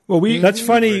 Wow. Well, that's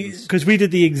funny because we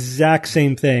did the exact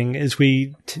same thing as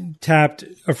we tapped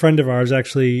a friend of ours,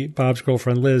 actually Bob's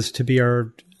girlfriend Liz, to be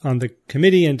on the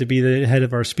committee and to be the head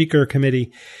of our speaker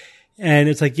committee. And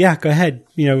it's like, yeah, go ahead.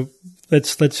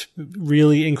 Let's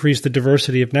really increase the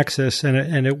diversity of Nexus.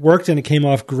 And it worked, and it came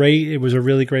off great. It was a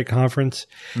really great conference.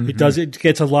 It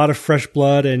gets a lot of fresh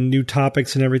blood and new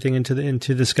topics and everything into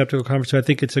the skeptical conference. So I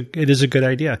think it is a good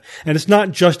idea. And it's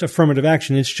not just affirmative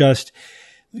action. It's just,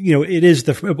 it is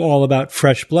all about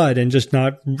fresh blood and just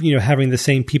not, having the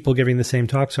same people giving the same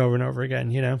talks over and over again,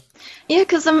 Yeah,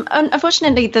 because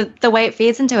unfortunately, the way it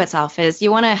feeds into itself is you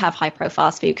want to have high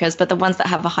profile speakers, but the ones that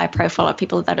have a high profile are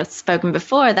people that have spoken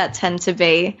before that tend to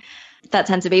be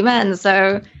men.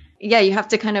 So yeah, you have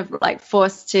to kind of like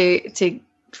force to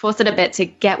force it a bit to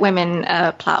get women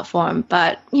a platform.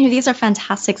 But, these are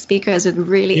fantastic speakers with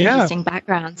really interesting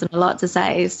backgrounds and a lot to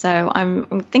say. So I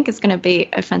think it's going to be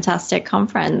a fantastic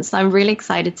conference. I'm really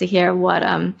excited to hear what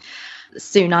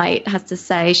Sue Knight has to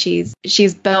say.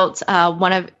 She's built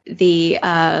one of the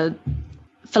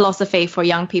philosophy for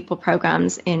young people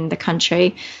programs in the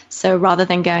country. So rather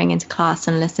than going into class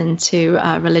and listen to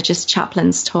religious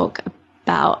chaplains talk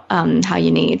about how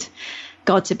you need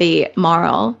God to be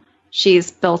moral,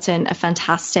 she's built in a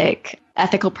fantastic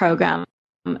ethical program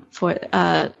for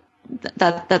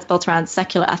that's built around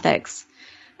secular ethics.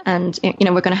 And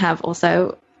we're going to have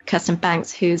also Kirsten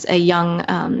Banks, who's a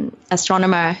young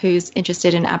astronomer who's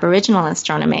interested in Aboriginal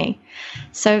astronomy.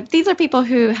 So these are people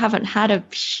who haven't had a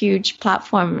huge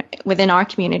platform within our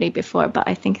community before, but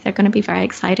I think they're going to be very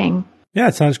exciting. Yeah,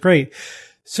 it sounds great.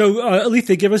 So,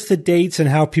 Alethea, give us the dates and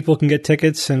how people can get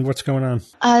tickets and what's going on.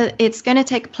 It's going to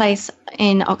take place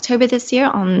in October this year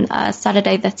on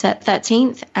Saturday the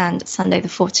 13th and Sunday the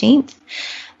 14th.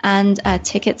 And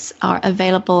tickets are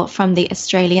available from the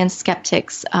Australian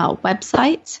Skeptics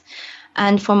website.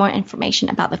 And for more information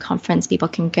about the conference, people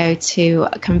can go to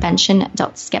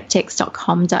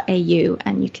convention.skeptics.com.au,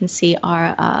 and you can see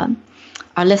our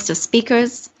list of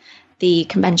speakers, the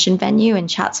convention venue in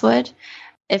Chatswood.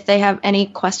 If they have any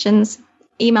questions,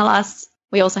 email us.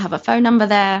 We also have a phone number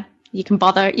there. You can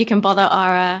bother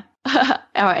our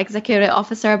our executive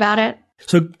officer about it.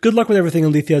 So good luck with everything,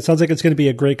 Alethea. It sounds like it's going to be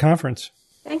a great conference.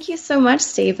 Thank you so much,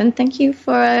 Steve, and thank you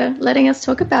for letting us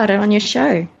talk about it on your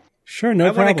show. Sure, no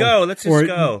problem. I want to go. Let's just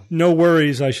go. No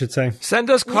worries, I should say.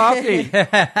 Send us coffee.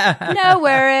 No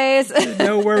worries.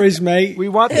 No worries, mate. We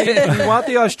want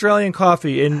the Australian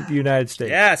coffee in the United States.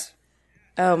 Yes.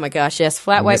 Oh my gosh, yes.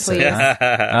 Flat white, please.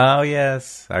 Oh,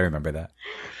 yes. I remember that.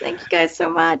 Thank you guys so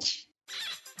much.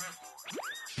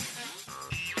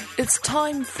 It's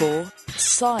time for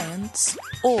Science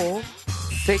or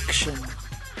Fiction.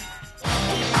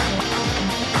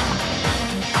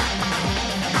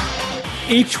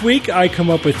 Each week, I come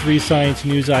up with 3 science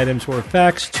news items or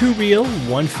facts, 2 real,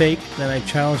 1 fake. Then I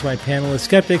challenge my panel of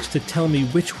skeptics to tell me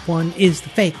which one is the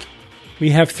fake.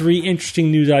 We have 3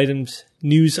 interesting news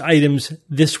items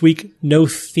this week. No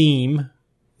theme.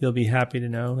 You'll be happy to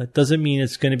know. That doesn't mean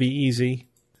it's going to be easy.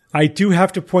 I do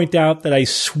have to point out that I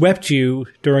swept you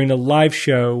during the live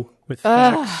show with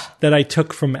facts that I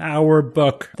took from our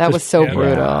book. That was so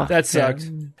brutal. Yeah, that sucked.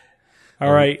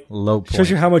 All right. Low point. Shows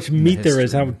you how much meat there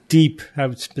is, how deep,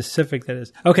 how specific that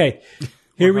is. Okay.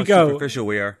 Here we go. Superficial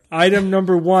we are. Item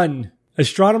number 1.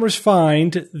 Astronomers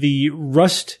find the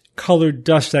rust-colored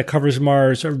dust that covers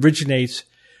Mars originates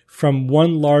from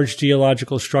one large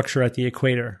geological structure at the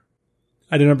equator.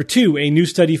 Item number 2. A new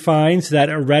study finds that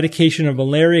eradication of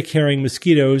malaria-carrying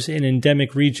mosquitoes in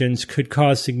endemic regions could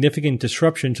cause significant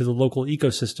disruption to the local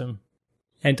ecosystem.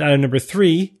 And item number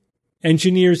 3.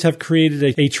 Engineers have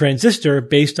created a transistor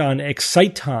based on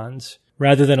excitons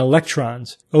rather than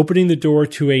electrons, opening the door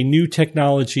to a new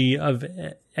technology of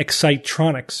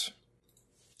excitronics.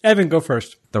 Evan, go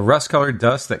first. The rust-colored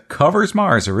dust that covers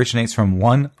Mars originates from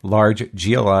one large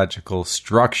geological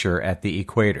structure at the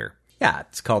equator. Yeah,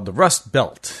 it's called the Rust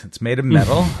Belt. It's made of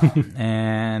metal,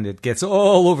 and it gets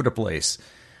all over the place.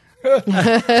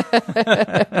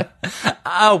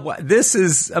 Oh, this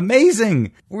is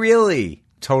amazing. Really.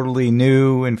 Totally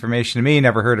new information to me.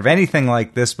 Never heard of anything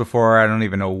like this before. I don't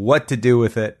even know what to do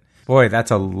with it. Boy,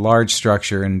 that's a large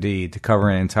structure indeed to cover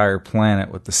an entire planet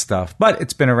with the stuff. But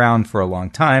it's been around for a long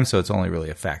time, so it's only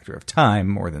really a factor of time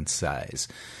more than size.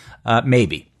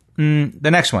 Maybe.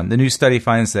 The next one. The new study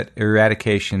finds that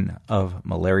eradication of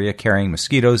malaria-carrying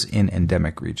mosquitoes in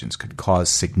endemic regions could cause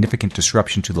significant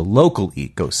disruption to the local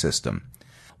ecosystem.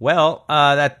 Well,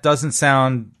 that doesn't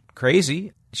sound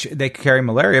crazy. They carry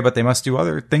malaria, but they must do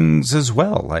other things as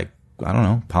well, like, I don't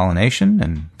know, pollination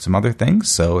and some other things.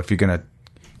 So if you're going to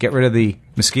get rid of the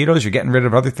mosquitoes, you're getting rid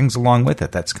of other things along with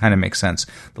it. That's kind of makes sense.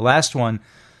 The last one,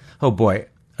 oh boy,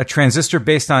 a transistor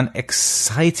based on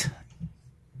excitons?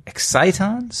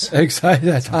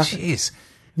 Jeez.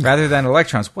 Rather than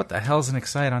electrons. What the hell is an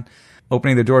exciton?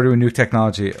 Opening the door to a new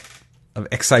technology of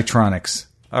excitronics.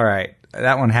 All right.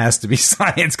 That one has to be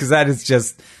science because that is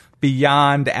just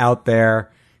beyond out there.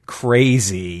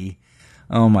 Crazy.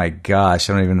 Oh my gosh.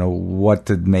 I don't even know what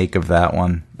to make of that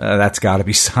one. That's got to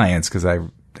be science because I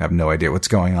have no idea what's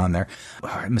going on there.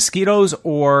 Mosquitoes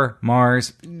or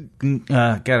Mars?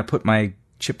 Got to put my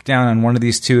chip down on one of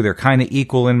these two. They're kind of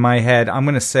equal in my head. I'm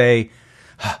going to say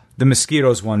the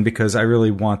mosquitoes one because I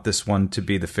really want this one to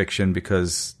be the fiction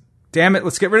because, damn it,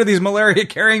 let's get rid of these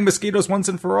malaria-carrying mosquitoes once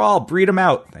and for all. Breed them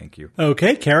out. Thank you.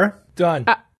 Okay, Kara? Done.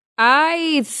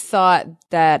 I thought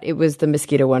that it was the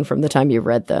mosquito one from the time you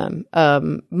read them,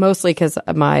 mostly because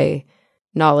my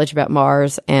knowledge about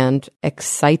Mars and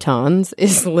excitons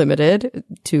is limited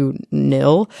to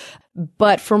nil.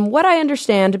 But from what I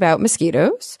understand about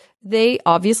mosquitoes, they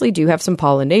obviously do have some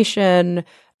pollination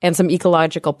and some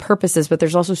ecological purposes, but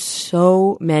there's also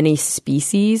so many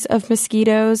species of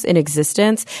mosquitoes in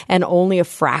existence, and only a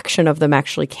fraction of them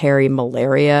actually carry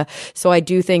malaria. So I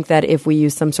do think that if we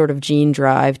use some sort of gene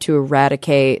drive to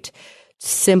eradicate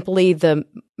simply the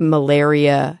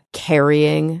malaria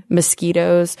carrying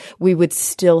mosquitoes, we would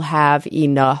still have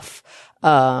enough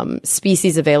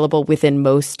species available within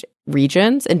most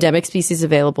regions, endemic species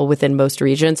available within most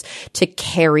regions, to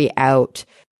carry out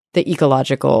the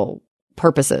ecological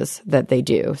purposes that they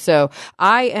do. So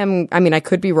I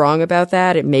could be wrong about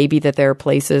that. It may be that there are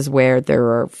places where there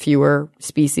are fewer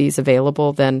species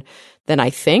available than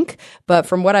I think. But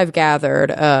from what I've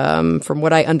gathered, from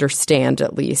what I understand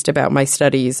at least about my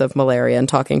studies of malaria and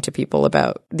talking to people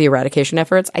about the eradication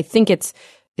efforts, I think it's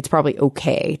probably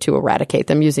okay to eradicate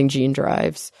them using gene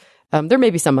drives. There may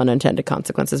be some unintended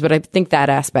consequences, but I think that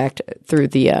aspect through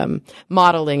the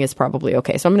modeling is probably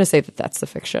okay. So I'm going to say that that's the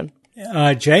fiction.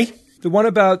 Jay? The one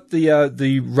about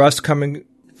the rust coming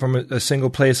from a single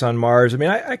place on Mars, I mean,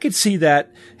 I could see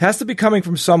that. It has to be coming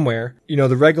from somewhere. You know,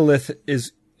 the regolith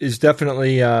is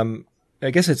definitely,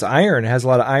 I guess it's iron. It has a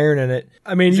lot of iron in it.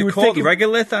 I mean, you would think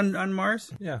regolith on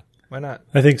Mars? Yeah, why not?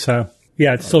 I think so.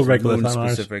 Yeah, it's still regolith on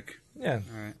Mars. Specific. Yeah.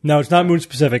 Right. No, it's not moon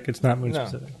specific. It's not moon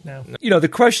specific. No. You know, the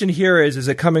question here is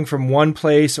it coming from one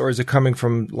place or is it coming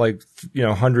from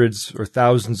hundreds or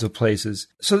thousands of places?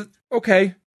 So,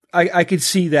 okay. I could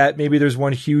see that. Maybe there's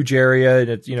one huge area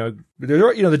and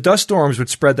the dust storms would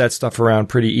spread that stuff around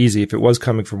pretty easy if it was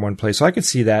coming from one place. So I could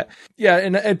see that. Yeah.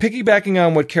 And piggybacking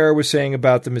on what Kara was saying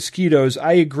about the mosquitoes,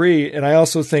 I agree. And I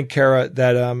also think, Kara,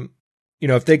 that,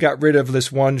 if they got rid of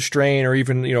this one strain or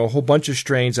even, a whole bunch of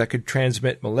strains that could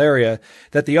transmit malaria,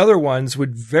 that the other ones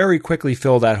would very quickly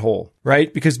fill that hole,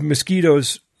 right? Because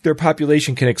mosquitoes, their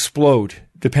population can explode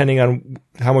depending on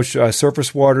how much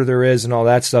surface water there is and all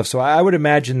that stuff. So I would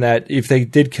imagine that if they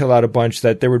did kill out a bunch,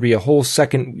 that there would be a whole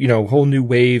second, whole new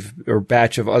wave or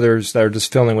batch of others that are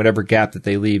just filling whatever gap that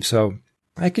they leave. So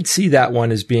I could see that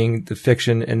one as being the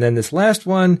fiction. And then this last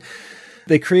one,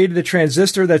 they created a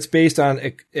transistor that's based on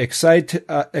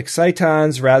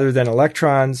excitons rather than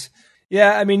electrons.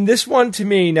 Yeah, I mean, this one to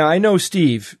me, now I know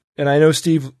Steve, and I know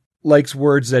Steve likes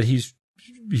words that he's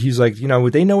like,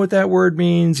 would they know what that word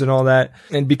means and all that?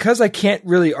 And because I can't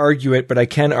really argue it, but I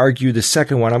can argue the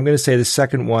second one, I'm going to say the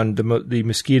second one, the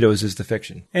mosquitoes, is the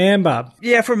fiction. And Bob.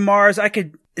 Yeah, for Mars,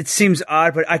 it seems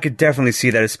odd, but I could definitely see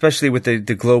that, especially with the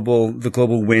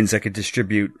global winds that could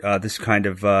distribute this kind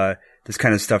of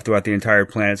stuff throughout the entire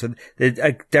planet. So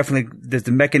there's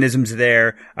the mechanisms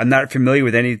there. I'm not familiar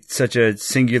with any such a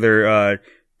singular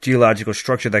geological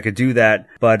structure that could do that,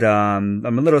 but I'm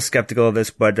a little skeptical of this,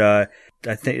 but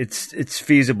I think it's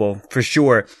feasible for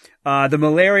sure. The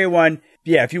malaria one,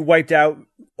 yeah, if you wiped out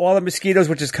all the mosquitoes,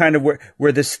 which is kind of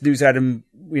where this news item,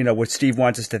 what Steve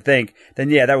wants us to think, then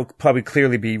yeah, that would probably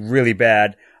clearly be really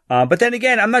bad. But then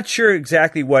again, I'm not sure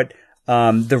exactly what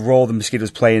the role the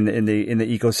mosquitoes play in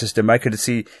the ecosystem. I could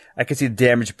see the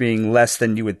damage being less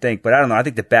than you would think, but I don't know. I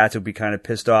think the bats would be kind of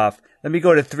pissed off. Let me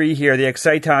go to 3 here. The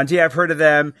excitons. Yeah, I've heard of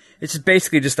them. It's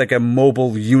basically just like a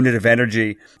mobile unit of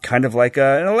energy, kind of like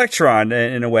an electron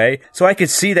in a way. So I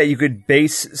could see that you could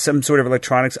base some sort of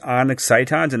electronics on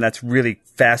excitons, and that's really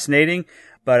fascinating.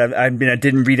 But I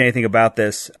didn't read anything about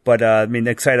this. But the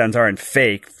excitons aren't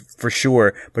fake for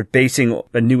sure. But basing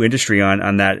a new industry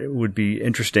on that would be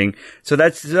interesting. So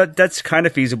that's kind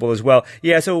of feasible as well.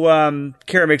 Yeah. So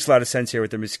Kara makes a lot of sense here with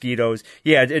the mosquitoes.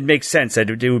 Yeah, it makes sense that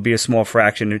it would be a small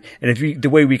fraction. And the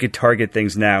way we could target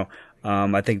things now,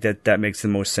 I think that makes the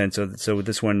most sense. So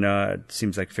this one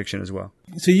seems like fiction as well.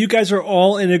 So you guys are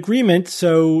all in agreement.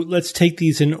 So let's take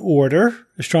these in order.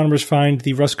 Astronomers find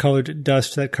the rust-colored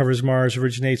dust that covers Mars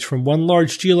originates from one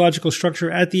large geological structure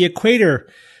at the equator.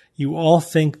 You all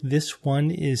think this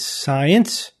one is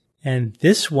science, and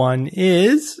this one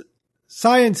is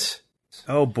science.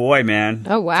 Oh boy, man!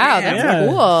 Oh wow, that's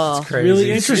cool. That's crazy.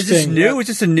 Really interesting. Is this new? Is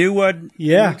this a new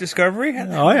new discovery?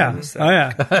 Oh yeah. Oh,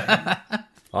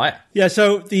 yeah. Yeah,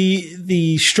 so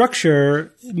the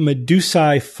structure,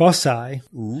 Medusae fossae,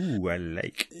 ooh, I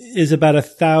like, is about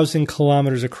 1,000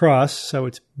 kilometers across, so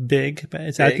it's big, but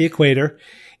it's at the equator.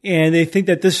 And they think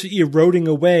that this eroding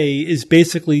away is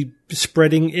basically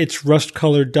spreading its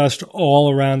rust-colored dust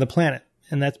all around the planet.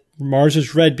 And that Mars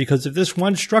is red because of this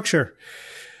one structure.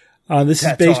 This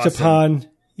is based upon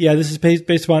Yeah, this is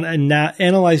based upon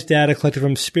analyzed data collected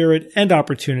from Spirit and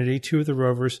Opportunity, two of the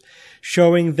rovers,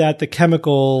 showing that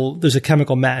there's a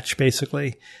chemical match,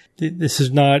 basically. This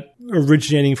is not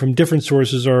originating from different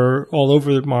sources or all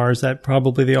over Mars, that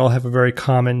probably they all have a very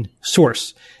common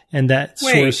source. And that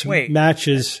source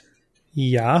matches,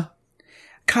 yeah.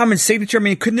 Common signature? I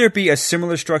mean, couldn't there be a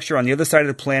similar structure on the other side of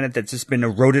the planet that's just been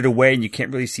eroded away and you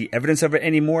can't really see evidence of it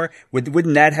anymore?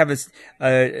 Wouldn't that have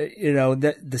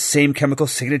the same chemical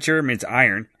signature? I mean, it's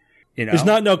iron. It's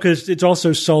not, no, because it's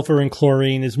also sulfur and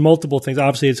chlorine. It's multiple things.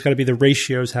 Obviously, it's got to be the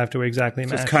ratios have to exactly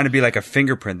match. So it's kind of be like a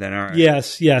fingerprint then, all right.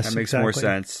 Yes, that makes exactly. more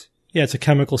sense. Yeah, it's a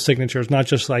chemical signature. It's not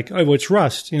just like, oh, it's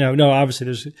rust. No, obviously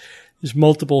there's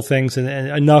multiple things and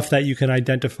enough that you can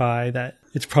identify that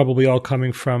it's probably all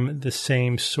coming from the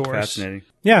same source. Fascinating.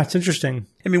 Yeah, it's interesting.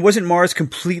 I mean, wasn't Mars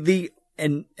completely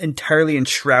and entirely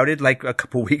enshrouded like a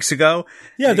couple weeks ago?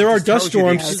 Yeah, there are dust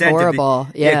storms. It's horrible.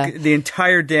 The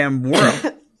entire damn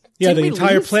world. Yeah, the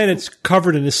entire planet's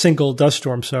covered in a single dust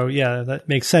storm. So, yeah, that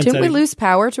makes sense. Didn't we lose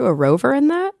power to a rover in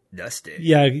that? Dusty.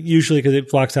 Yeah, usually because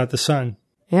it blocks out the sun.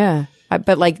 Yeah.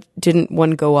 But didn't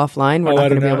one go offline? We're not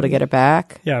going to be able to get it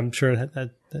back? Yeah, I'm sure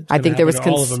that's I think there was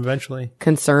all of them eventually.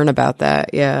 Concern about that,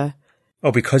 yeah.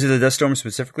 Oh, because of the dust storm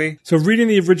specifically? So reading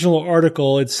the original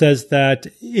article, it says that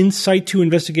in situ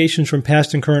investigations from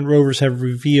past and current rovers have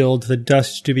revealed the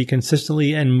dust to be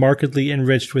consistently and markedly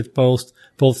enriched with both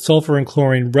sulfur and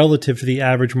chlorine relative to the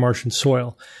average Martian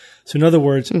soil. So in other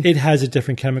words, it has a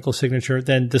different chemical signature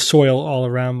than the soil all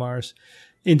around Mars,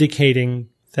 indicating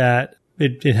that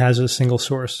it has a single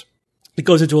source. It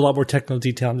goes into a lot more technical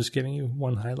detail. I'm just giving you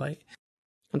one highlight.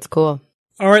 That's cool.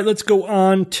 All right, let's go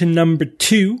on to number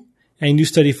 2. A new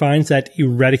study finds that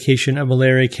eradication of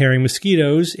malaria-carrying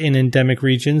mosquitoes in endemic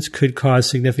regions could cause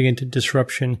significant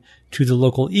disruption to the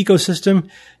local ecosystem.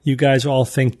 You guys all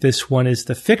think this one is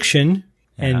the fiction,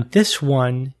 and this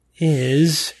one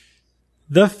is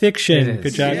the fiction.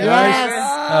 Good job,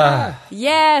 guys.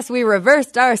 Yes, we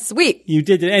reversed our sweep. You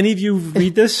did. Did any of you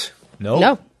read this?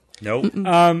 No. Nope.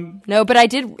 No, but I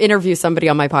did interview somebody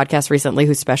on my podcast recently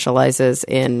who specializes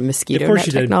in mosquito net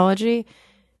technology.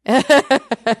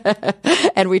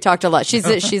 And we talked a lot. She's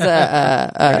What is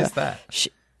that?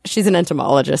 She's an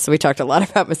entomologist, so we talked a lot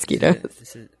about mosquitoes.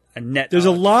 This is a net. There's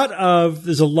a lot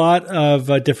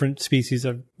of different species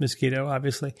of mosquito.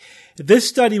 Obviously, this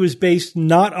study was based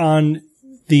not on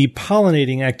the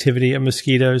pollinating activity of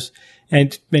mosquitoes,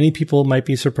 and many people might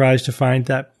be surprised to find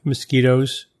that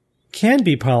mosquitoes can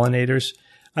be pollinators.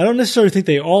 I don't necessarily think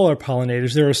they all are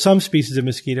pollinators. There are some species of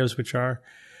mosquitoes which are.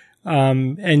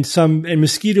 And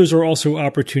mosquitoes are also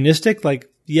opportunistic. Like,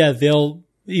 yeah, they'll,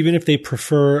 even if they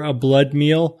prefer a blood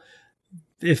meal,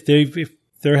 if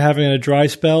they're having a dry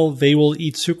spell, they will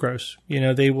eat sucrose.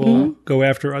 They will go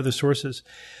after other sources.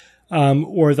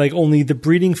 Or like only the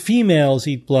breeding females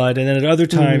eat blood, and then at other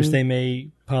times they may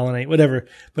pollinate, whatever.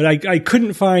 But I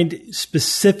couldn't find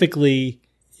specifically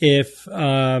if,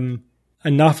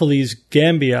 Anopheles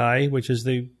gambii, which is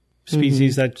the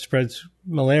species that spreads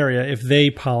malaria, if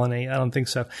they pollinate. I don't think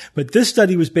so. But this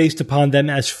study was based upon them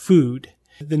as food.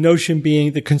 The notion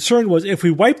being, the concern was, if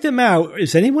we wipe them out,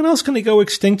 is anyone else going to go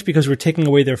extinct because we're taking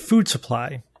away their food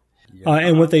supply? Yeah.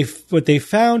 And what they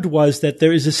found was that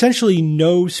there is essentially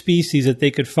no species that they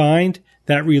could find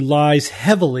that relies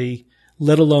heavily,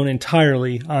 let alone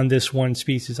entirely, on this one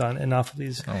species, on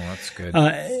Anopheles. Oh, that's good.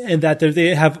 And that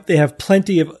they have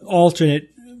plenty of alternate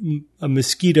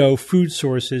mosquito food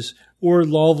sources or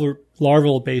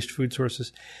larval-based food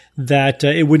sources that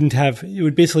it would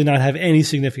basically not have any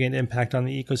significant impact on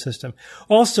the ecosystem.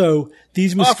 Also,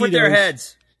 these mosquitoes, off with their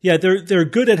heads. Yeah, they're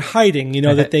good at hiding.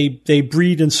 That they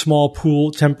breed in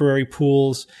small temporary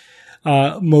pools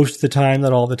most of the time,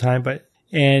 not all the time,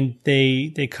 and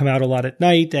they come out a lot at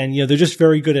night, and they're just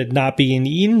very good at not being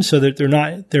eaten, so that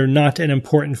they're not an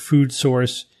important food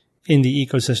source in the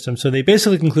ecosystem. So they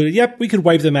basically concluded, yep, we could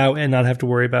wipe them out and not have to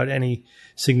worry about any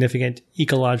significant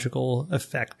ecological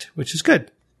effect, which is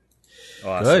good.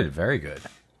 Awesome. Good, very good.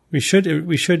 We should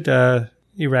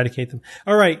eradicate them.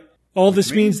 All right. All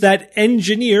this means that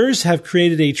engineers have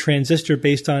created a transistor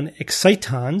based on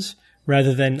excitons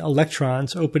rather than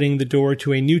electrons, opening the door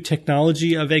to a new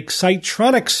technology of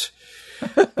excitronics.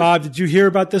 Bob, did you hear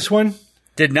about this one?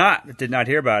 Did not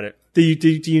hear about it. Do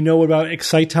you know about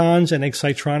excitons and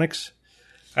excitronics?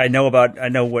 I know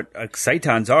what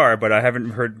excitons are, but I haven't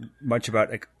heard much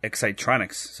about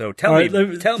excitronics. So tell me.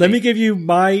 Let me give you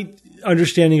my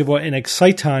understanding of what an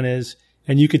exciton is,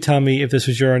 and you could tell me if this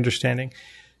was your understanding.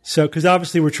 So, because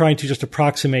obviously we're trying to just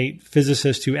approximate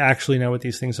physicists who actually know what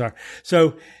these things are.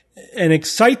 So, an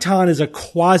exciton is a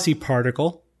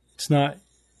quasi-particle. It's not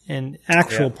an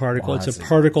actual particle. It's a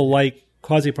particle-like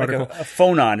quasi-particle. Like a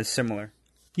phonon is similar.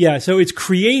 Yeah, so it's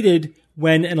created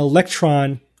when an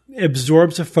electron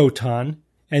absorbs a photon,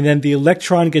 and then the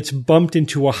electron gets bumped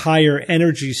into a higher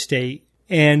energy state,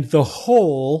 and the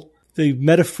hole, the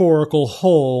metaphorical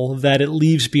hole that it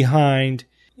leaves behind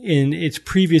in its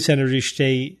previous energy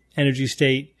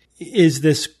state, is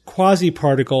this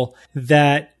quasi-particle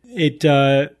that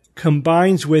it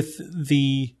combines with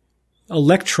the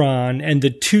electron, and the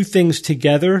two things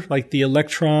together, like the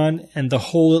electron and the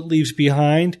hole it leaves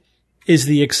behind, is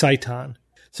the exciton.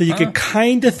 So you could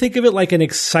kind of think of it like an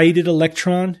excited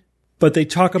electron, but they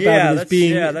talk about it as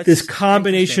being this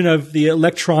combination of the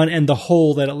electron and the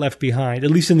hole that it left behind,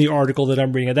 at least in the article that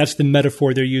I'm reading. That's the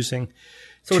metaphor they're using.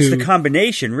 So it's the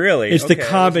combination, really. It's the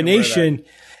combination.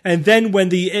 And then when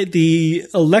the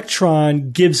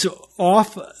electron gives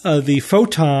off the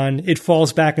photon, it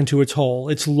falls back into its hole,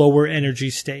 its lower energy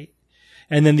state.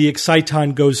 And then the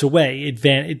exciton goes away.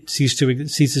 It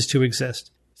ceases to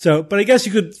exist. So, but I guess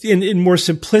you could, in more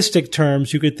simplistic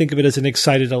terms, you could think of it as an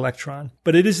excited electron.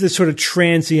 But it is this sort of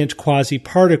transient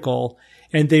quasi-particle,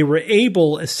 and they were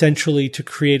able essentially to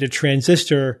create a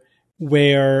transistor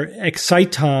where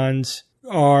excitons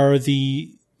are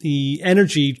the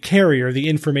energy carrier, the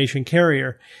information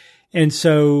carrier. And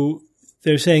so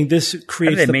they're saying this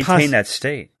creates How do they maintain that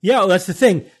state? Yeah, well, that's the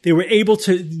thing. They were able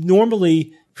to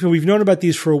normally, so we've known about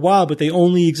these for a while, but they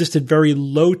only existed very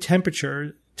low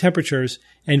temperatures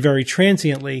and very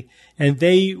transiently. And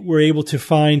they were able to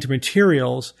find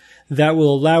materials that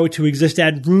will allow it to exist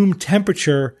at room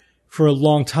temperature for a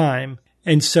long time.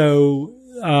 And so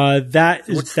that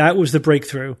was the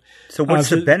breakthrough. So what's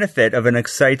the benefit of an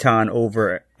exciton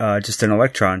over just an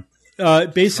electron?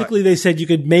 Basically, they said you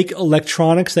could make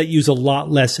electronics that use a lot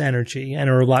less energy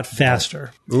and are a lot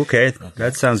faster. Okay,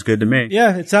 that sounds good to me.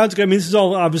 Yeah, it sounds good. I mean, this is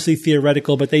all obviously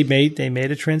theoretical, but they made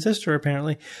a transistor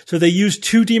apparently. So they used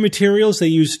 2D materials. They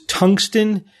used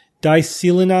tungsten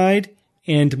diselenide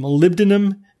and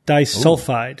molybdenum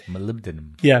disulfide.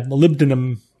 Molybdenum. Yeah,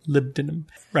 molybdenum.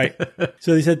 Right.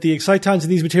 So they said the excitons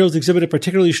in these materials exhibit a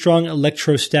particularly strong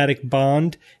electrostatic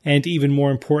bond, and even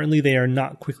more importantly, they are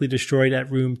not quickly destroyed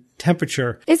at room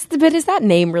temperature. But is that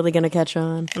name really going to catch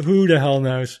on? Who the hell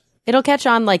knows? It'll catch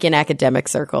on like in academic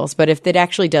circles, but if it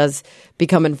actually does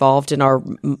become involved in our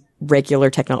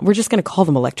regular technology, we're just going to call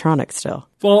them electronics still.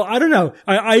 Well, I don't know.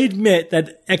 I admit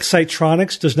that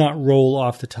excitronics does not roll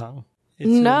off the tongue. It's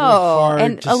no,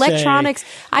 and electronics,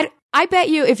 I bet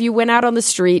you if you went out on the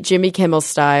street, Jimmy Kimmel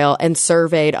style, and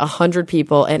surveyed 100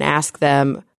 people and asked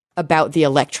them about the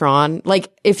electron, like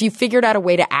if you figured out a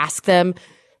way to ask them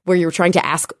where you were trying to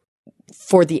ask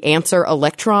for the answer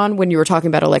electron when you were talking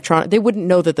about electron, they wouldn't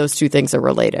know that those two things are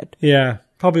related. Yeah,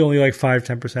 probably only like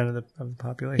 5-10% of the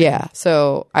population. Yeah,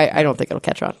 so I don't think it'll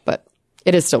catch on, but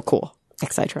it is still cool.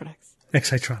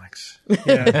 Excitronics.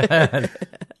 Yeah.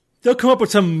 They'll come up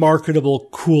with some marketable,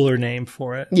 cooler name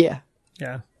for it. Yeah.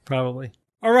 Yeah. Probably.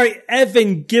 All right,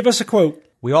 Evan, give us a quote.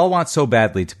 We all want so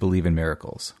badly to believe in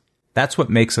miracles. That's what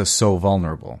makes us so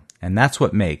vulnerable. And that's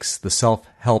what makes the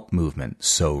self-help movement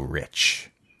so rich.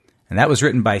 And that was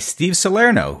written by Steve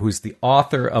Salerno, who's the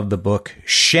author of the book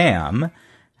Sham,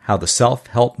 How the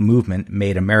Self-Help Movement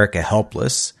Made America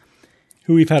Helpless.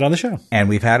 Who we've had on the show. And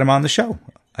we've had him on the show,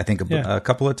 I think, a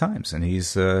couple of times. And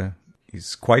he's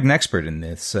quite an expert in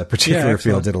this particular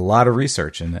field. Did a lot of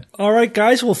research in it. All right,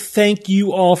 guys. Well, thank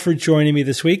you all for joining me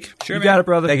this week. Sure, you got it,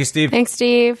 brother. Thank you, Steve. Thanks,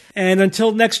 Steve. And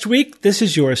until next week, this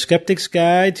is your Skeptic's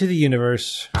Guide to the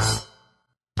Universe.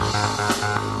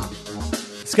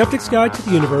 Skeptic's Guide to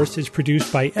the Universe is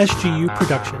produced by SGU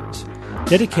Productions,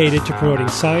 dedicated to promoting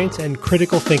science and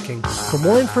critical thinking. For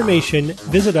more information,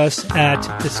 visit us at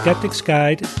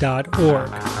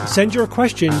theskepticsguide.org. Send your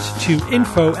questions to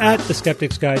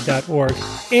info@theskepticsguide.org.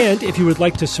 And if you would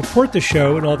like to support the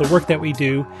show and all the work that we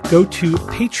do, go to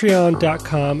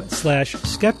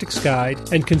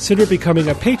patreon.com/skepticsguide and consider becoming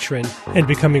a patron and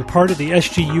becoming part of the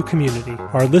SGU community.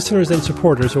 Our listeners and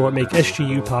supporters are what make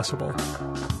SGU possible.